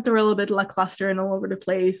songs that were a little bit lackluster and all over the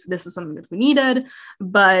place, this is something that we needed,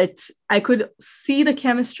 but I could see the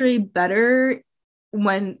chemistry better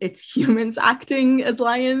when it's humans acting as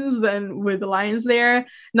lions than with the lions there.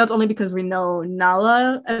 Not only because we know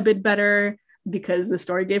Nala a bit better, because the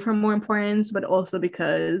story gave her more importance, but also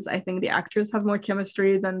because I think the actors have more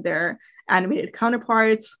chemistry than their animated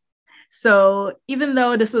counterparts. So even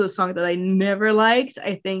though this is a song that I never liked,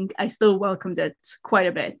 I think I still welcomed it quite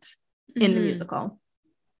a bit in the musical.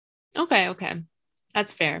 Okay.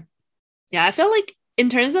 That's fair. Yeah, I feel like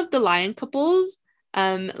in terms of the lion couples,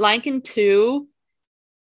 Lion King 2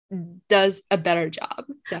 does a better job.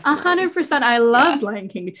 Definitely. 100%. I loved Lion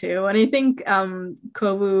King too. And I think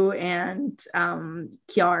Kovu and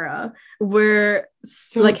Kiara were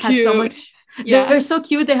So like had so cute. much, Yeah. they're so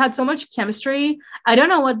cute. They had so much chemistry. I don't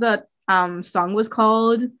know what the song was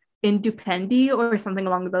called, Indupendi or something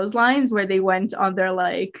along those lines, where they went on their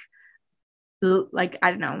like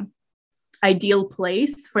I don't know, ideal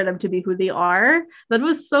place for them to be who they are. That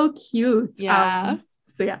was so cute. Yeah.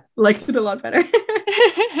 So yeah, liked it a lot better.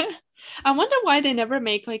 I wonder why they never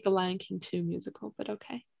make like a Lion King 2 musical, but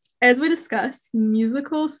okay. As we discussed,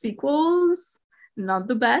 musical sequels, not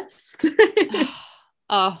the best.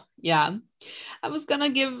 Oh, yeah. I was gonna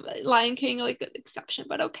give Lion King like an exception,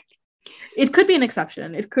 but okay. It could be an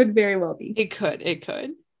exception. It could very well be. It could.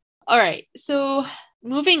 All right. So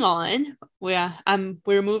moving on,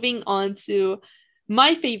 we're moving on to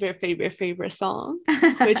my favorite song,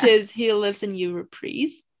 which is He Lives in You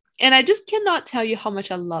Reprise. And I just cannot tell you how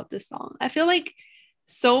much I love this song. I feel like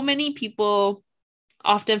so many people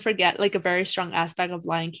often forget like a very strong aspect of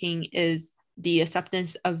Lion King is the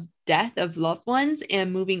acceptance of death of loved ones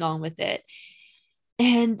and moving on with it.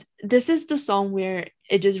 And this is the song where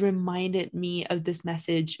it just reminded me of this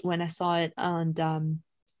message when I saw it on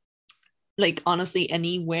like honestly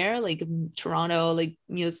anywhere, like Toronto, like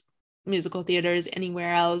musical theaters,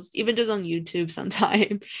 anywhere else, even just on YouTube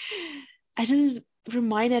sometime. I just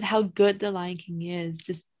reminded how good The Lion King is,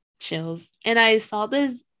 just chills. And I saw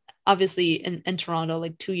this obviously in Toronto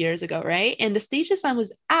like 2 years ago, right? And the stage design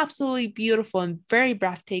was absolutely beautiful and very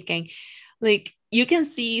breathtaking. Like you can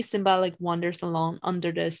see Simba like wanders along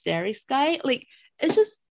under the starry sky. Like it's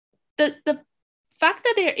just the fact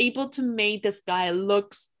that they're able to make the sky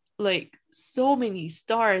looks like so many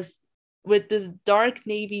stars with this dark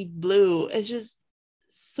navy blue is just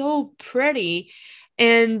so pretty.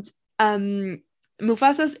 And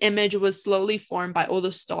Mufasa's image was slowly formed by all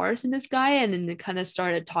the stars in the sky, and then it kind of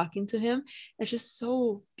started talking to him. It's just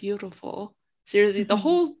so beautiful. Seriously, the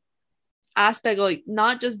whole aspect, like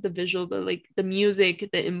not just the visual, but like the music,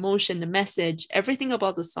 the emotion, the message, everything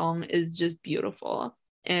about the song is just beautiful.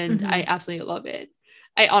 And I absolutely love it.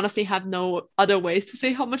 I honestly have no other ways to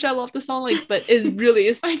say how much I love the song, like, but it really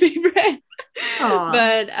is my favorite.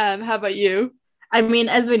 But how about you? I mean,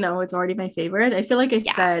 as we know, it's already my favorite. I feel like I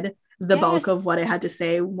said the bulk of what I had to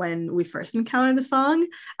say when we first encountered the song.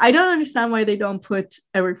 I don't understand why they don't put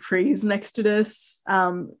a reprise next to this,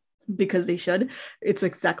 because they should. It's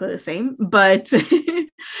exactly the same, but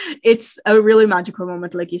it's a really magical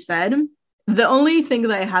moment, like you said. The only thing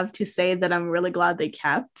that I have to say that I'm really glad they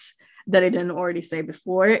kept, that I didn't already say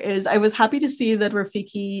before, is I was happy to see that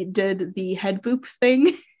Rafiki did the head boop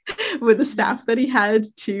thing with the staff that he had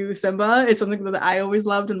to Simba. It's something that I always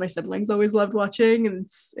loved and my siblings always loved watching,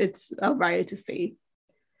 and it's a riot to see.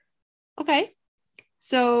 Okay,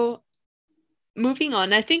 so moving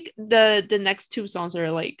on, I think the next two songs are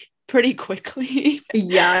like pretty quickly.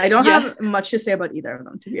 Yeah, I don't have much to say about either of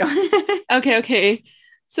them, to be honest. Okay.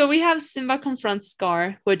 So we have Simba confronts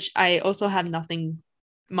Scar, which I also have nothing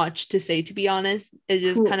much to say, to be honest. It's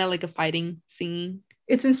just kind of like a fighting scene.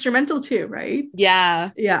 It's instrumental too, right?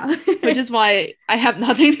 Yeah. Which is why I have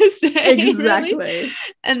nothing to say. Exactly. Really.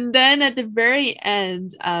 And then at the very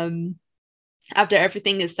end, after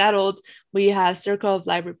everything is settled, we have Circle of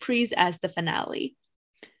Life Reprise as the finale.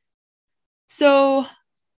 So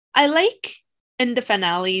I like in the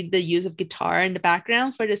finale the use of guitar in the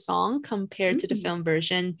background for the song compared to the film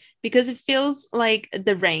version, because it feels like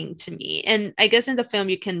the rain to me. And I guess in the film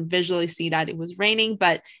you can visually see that it was raining,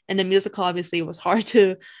 but in the musical obviously it was hard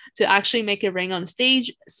to actually make it rain on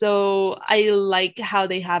stage. So I like how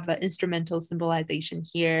they have an instrumental symbolization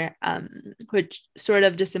here, which sort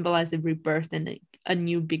of just symbolizes rebirth and a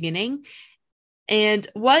new beginning. And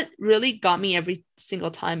what really got me every single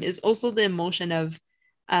time is also the emotion of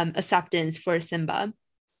acceptance for Simba.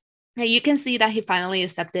 Now you can see that he finally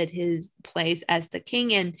accepted his place as the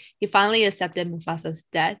king, and he finally accepted Mufasa's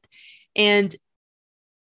death. And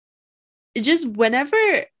just whenever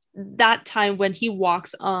that time when he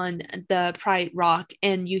walks on the Pride Rock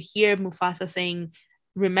and you hear Mufasa saying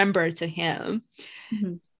remember to him,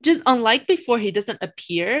 just unlike before, he doesn't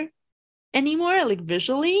appear anymore like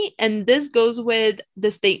visually. And this goes with the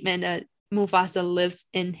statement that Mufasa lives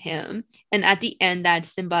in him, and at the end that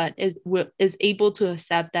Simba is able to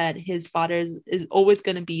accept that his father is always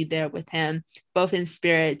going to be there with him, both in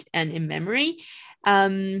spirit and in memory.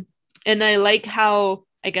 And I like how,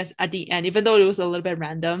 I guess at the end, even though it was a little bit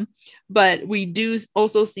random, but we do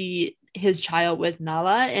also see his child with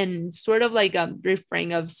Nala, and sort of like a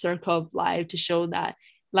refrain of Circle of Life to show that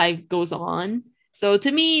life goes on. So to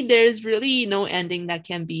me, there's really no ending that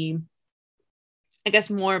can be I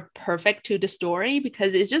guess, more perfect to the story,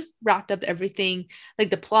 because it's just wrapped up everything,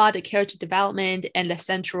 like the plot, the character development, and the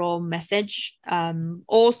central message,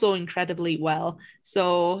 also incredibly well.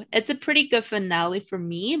 So it's a pretty good finale for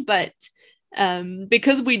me, but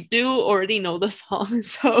because we do already know the song,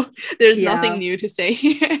 so there's nothing new to say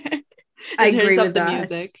here. I in agree terms of with the that.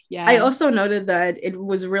 music. Yeah. I also noted that it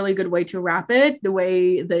was a really good way to wrap it, the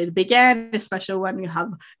way that it began, especially when you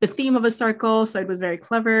have the theme of a circle. So it was very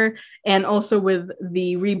clever. And also with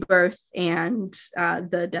the rebirth and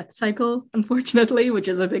the death cycle, unfortunately, which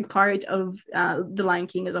is a big part of The Lion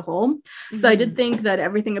King as a whole. So I did think that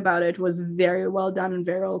everything about it was very well done and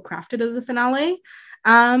very well crafted as a finale.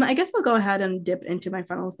 I guess I'll go ahead and dip into my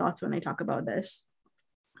final thoughts when I talk about this.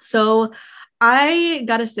 So I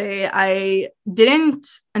gotta say, I didn't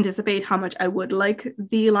anticipate how much I would like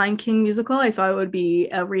the Lion King musical. I thought it would be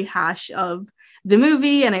a rehash of the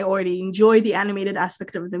movie, and I already enjoyed the animated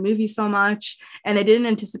aspect of the movie so much. And I didn't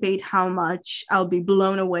anticipate how much I'll be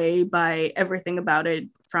blown away by everything about it,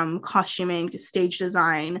 from costuming to stage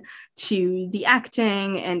design to the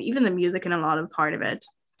acting and even the music in a lot of part of it.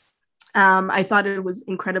 I thought it was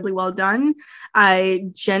incredibly well done. I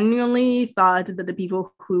genuinely thought that the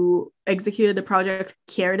people who executed the project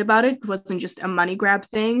cared about it. It wasn't just a money grab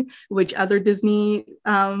thing, which other Disney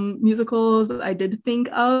musicals I did think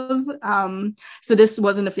of. So this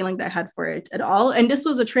wasn't a feeling that I had for it at all. And this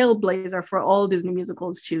was a trailblazer for all Disney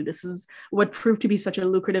musicals too. This is what proved to be such a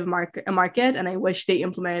lucrative market, and I wish they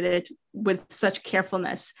implemented it with such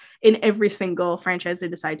carefulness in every single franchise they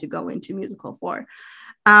decide to go into musical for.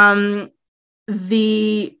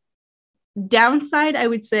 The downside, I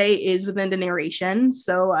would say, is within the narration.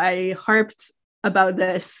 So I harped about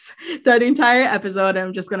this that entire episode.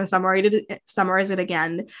 I'm just going to summarize it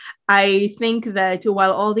again. I think that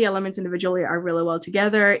while all the elements individually are really well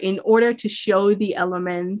together, in order to show the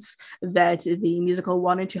elements that the musical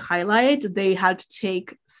wanted to highlight, they had to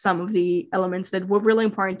take some of the elements that were really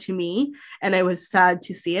important to me, and I was sad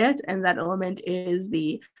to see it. And that element is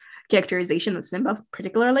the characterization of Simba,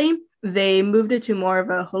 particularly. They moved it to more of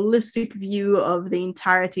a holistic view of the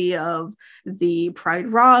entirety of the Pride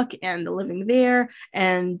Rock and the living there,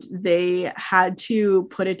 and they had to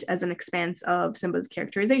put it as an expanse of Simba's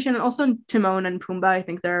characterization. And also Timon and Pumbaa, I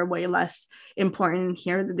think they're way less important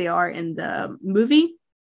here than they are in the movie.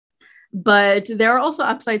 But there are also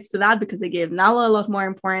upsides to that, because they gave Nala a lot more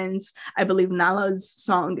importance. I believe Nala's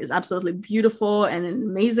song is absolutely beautiful and an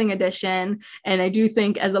amazing addition. And I do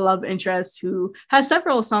think, as a love interest who has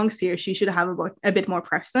several songs here, she should have a bit more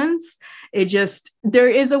presence. There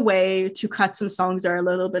is a way to cut some songs that are a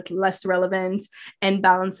little bit less relevant and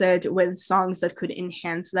balance it with songs that could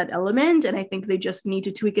enhance that element. And I think they just need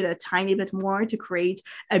to tweak it a tiny bit more to create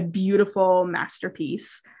a beautiful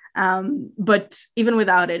masterpiece. But even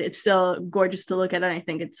without it, it's still gorgeous to look at, and I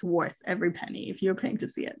think it's worth every penny if you're paying to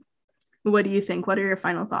see it. What do you think? What are your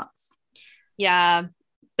final thoughts? Yeah,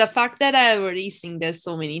 the fact that I've already seen this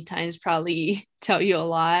so many times probably tell you a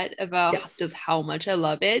lot about just how much I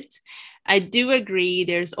love it. I do agree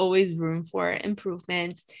there's always room for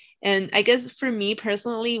improvement. And I guess for me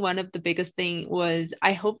personally, one of the biggest thing was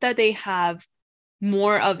I hope that they have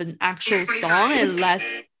more of an actual song and less...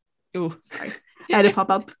 Oh, sorry. I had to pop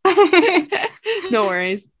up. No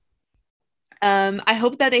worries. I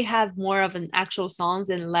hope that they have more of an actual songs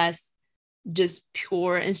and less just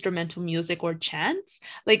pure instrumental music or chants.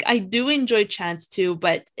 Like, I do enjoy chants too,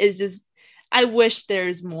 but it's just, I wish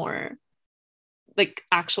there's more like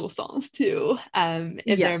actual songs too,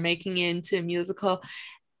 if they're making it into a musical,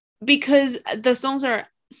 because the songs are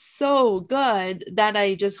so good that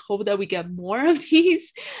I just hope that we get more of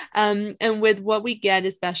these. And with what we get,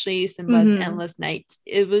 especially Simba's Endless Night,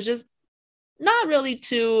 it was just not really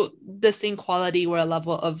to the same quality or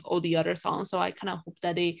level of all the other songs. So I kind of hope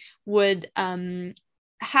that they would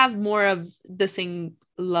have more of the same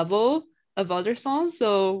level of other songs,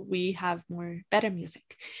 so we have more better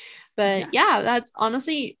music. But yeah, that's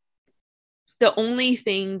honestly the only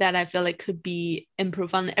thing that I feel like could be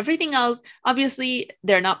improved on. Everything else, obviously,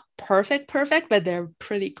 they're not perfect, but they're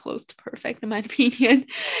pretty close to perfect in my opinion.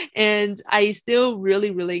 And I still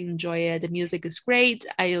really, really enjoy it. The music is great.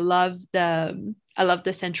 I love the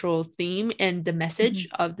central theme and the message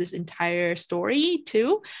of this entire story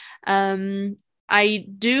too. I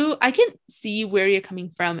can see where you're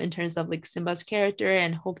coming from in terms of like Simba's character,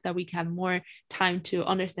 and hope that we can have more time to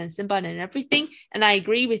understand Simba and everything. And I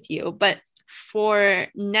agree with you, but for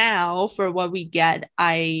now, for what we get,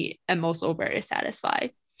 I am also very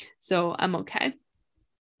satisfied. So I'm okay.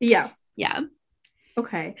 Yeah. Yeah.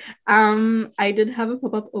 Okay. I did have a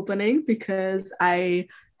pop-up opening because I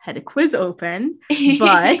had a quiz open,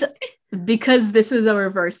 but Because this is a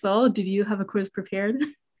reversal, did you have a quiz prepared?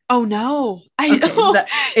 Oh no, I Okay, know.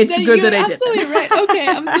 it's good You're that I did absolutely that. right. Okay,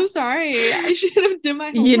 I'm so sorry. I should have done my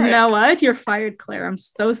You homework. know what? You're fired, Claire. I'm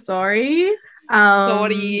so sorry. Um,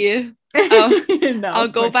 Sorry. no, I'll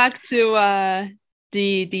of go course. back to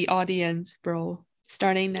the audience, bro.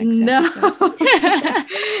 Starting next No,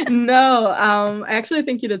 episode. no. I actually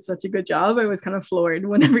think you did such a good job. I was kind of floored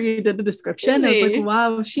whenever you did the description. I was like, Really?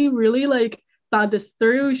 wow, she really like thought this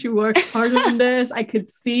through. She worked hard on this. I could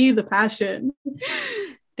see the passion.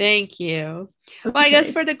 Thank you. Well, I guess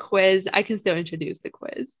Okay. for the quiz, I can still introduce the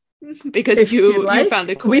quiz because If you'd you like, found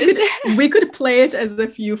the quiz. we could play it as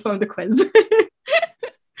if you found the quiz.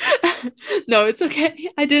 No, it's okay.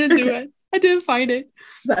 I didn't do Okay, it. I didn't find it.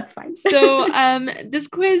 that's fine. So, this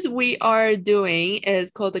quiz we are doing is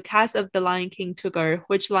called the Cast of the Lion King Together.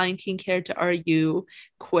 Which Lion King character are you?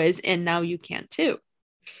 Quiz, and now you can too.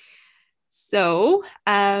 So,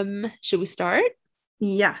 should we start?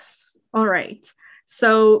 Yes. All right.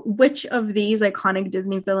 So, which of these iconic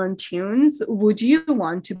Disney villain tunes would you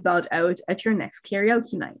want to belt out at your next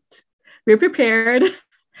karaoke night? Be prepared.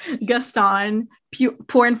 Gaston,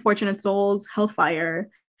 Poor Unfortunate Souls, Hellfire,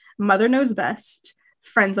 Mother Knows Best,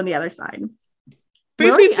 Friends on the Other Side. We Be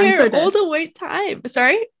already prepared answered all the this. wait time.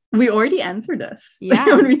 Sorry? We already answered this Yeah.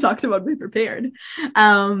 when we talked about Be Prepared.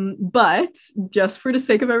 But just for the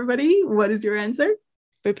sake of everybody, what is your answer?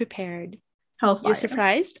 Be prepared. Hellfire. You're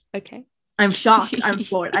surprised? Okay. I'm shocked. I'm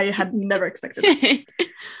floored. I had never expected it.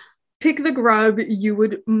 Pick the grub you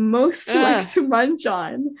would most like to munch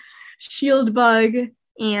on. Shield bug,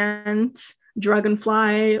 ant,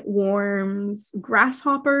 dragonfly, worms,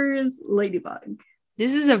 grasshoppers, ladybug.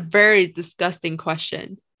 This is a very disgusting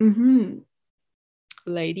question. Mm-hmm.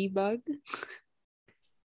 Ladybug?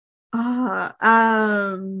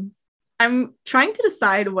 I'm trying to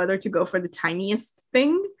decide whether to go for the tiniest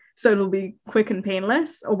thing, so it'll be quick and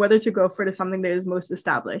painless, or whether to go for the something that is most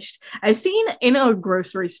established. I've seen in our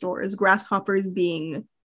grocery stores grasshoppers being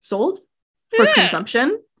sold for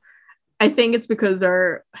consumption. I think it's because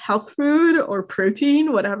they're health food or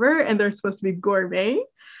protein, whatever, and they're supposed to be gourmet.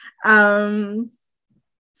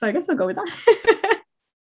 So I guess I'll go with that.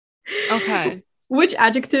 Okay. Which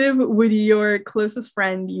adjective would your closest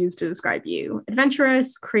friend use to describe you?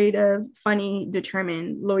 Adventurous, creative, funny,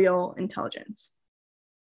 determined, loyal, intelligent.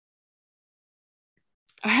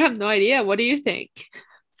 I have no idea. What do you think?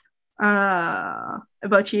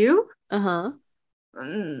 About you? Uh-huh.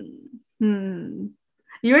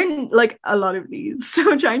 You're in like a lot of these,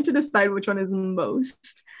 so I'm trying to decide which one is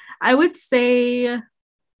most. I would say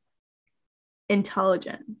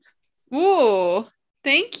intelligent. Whoa,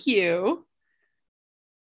 thank you.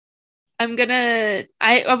 I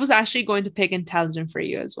was actually going to pick intelligent for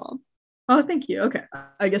you as well. Oh, thank you. Okay.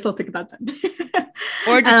 I guess I'll pick that then.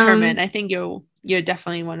 Or determined. I think you're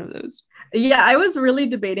definitely one of those. Yeah, I was really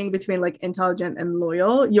debating between like intelligent and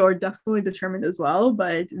loyal. You're definitely determined as well,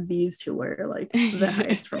 but these two were like the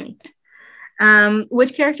highest for me.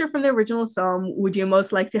 Which character from the original film would you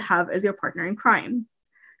most like to have as your partner in crime?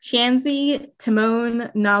 Shanzi,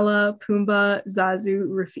 Timon, Nala, Pumbaa, Zazu,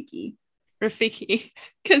 Rafiki. Rafiki,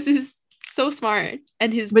 because he's so smart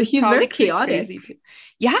and he's very chaotic. Crazy too.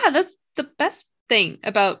 Yeah, that's the best thing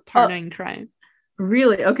about partner in crime.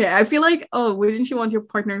 Really? Okay. I feel like, wouldn't you want your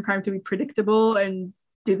partner in crime to be predictable and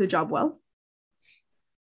do the job well?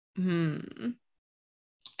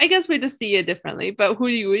 I guess we just see it differently, but who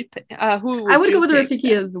do you pick? I would go with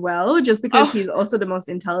Rafiki as well, just because he's also the most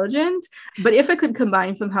intelligent. But if I could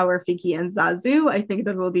combine somehow Rafiki and Zazu, I think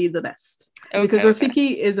that will be the best. Because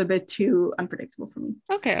Rafiki is a bit too unpredictable for me.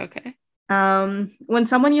 Okay. When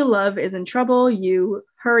someone you love is in trouble, you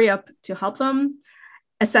hurry up to help them.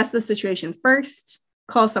 Assess the situation first,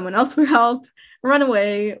 call someone else for help, run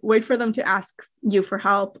away, wait for them to ask you for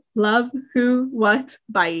help. Love, who, what,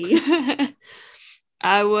 bye.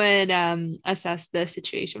 I would assess the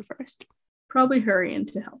situation first. Probably hurry in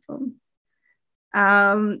to help them.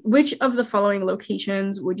 Which of the following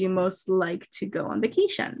locations would you most like to go on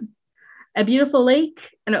vacation? A beautiful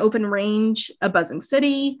lake, an open range, a buzzing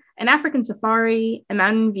city, an African safari, a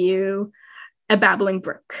mountain view, a babbling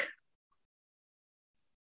brook.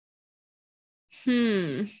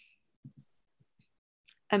 A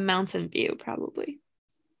mountain view, probably.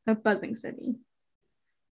 A buzzing city.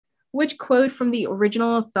 Which quote from the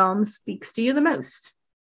original film speaks to you the most?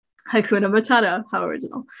 Hakuna Matata, how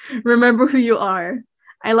original. Remember who you are.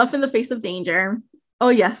 I love in the face of danger. Oh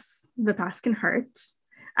yes, the past can hurt.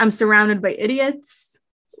 I'm surrounded by idiots.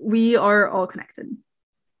 We are all connected.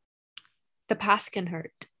 The past can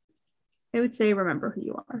hurt. I would say remember who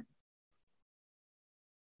you are.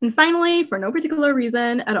 And finally, for no particular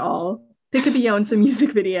reason at all, pick a Beyonce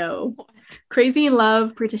music video. Crazy in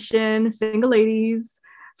Love, Partition, Single Ladies,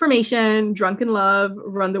 Formation, Drunk in Love,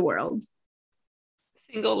 Run the World.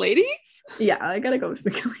 Single Ladies? Yeah, I gotta go with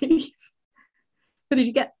Single Ladies. What did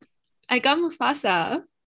you get? I got Mufasa.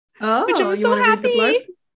 Oh, which I'm you so want to read the blurb? happy.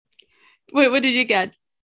 Wait, what did you get?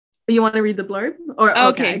 You want to read the blurb? Or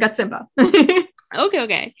okay, I got Simba.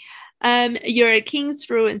 Okay. You're a king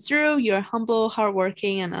through and through. You're humble,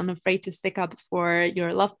 hardworking, and unafraid to stick up for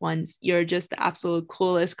your loved ones. You're just the absolute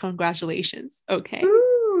coolest. Congratulations. Okay.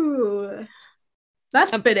 Ooh,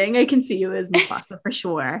 that's fitting. I can see you as Mufasa for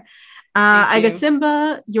sure. I you. got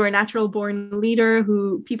Simba. You're a natural born leader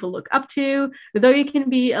who people look up to, though you can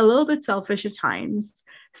be a little bit selfish at times.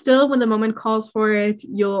 Still, when the moment calls for it,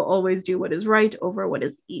 you'll always do what is right over what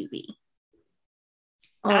is easy.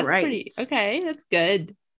 That's pretty okay. That's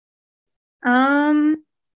good.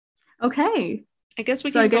 Okay. I guess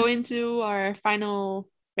we can go into our final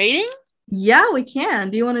rating. Yeah, we can.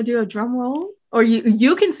 Do you want to do a drum roll? Or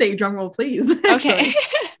you can say drum roll, please. Okay.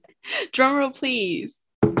 Drum roll, please.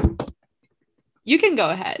 You can go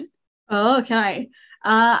ahead. Oh, can I?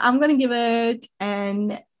 I'm gonna give it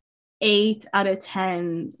an 8 out of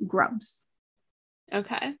 10 grubs.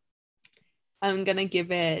 Okay. I'm gonna give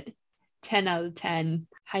it 10 out of 10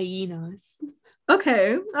 hyenas.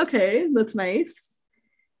 Okay, that's nice.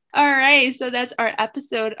 All right, so that's our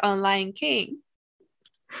episode on Lion King.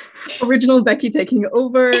 Original Becky taking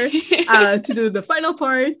over to do the final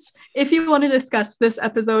part. If you want to discuss this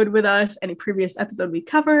episode with us, any previous episode we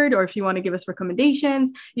covered, or if you want to give us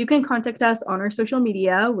recommendations, you can contact us on our social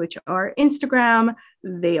media, which are Instagram,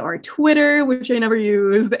 they are Twitter, which I never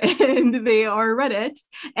use, and they are Reddit,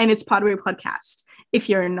 and it's Podway Podcast. If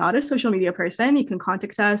you're not a social media person, you can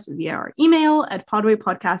contact us via our email at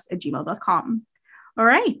podwaypodcast@gmail.com. All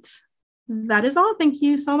right, that is all. Thank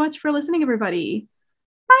you so much for listening, everybody.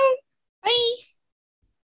 Bye. Bye.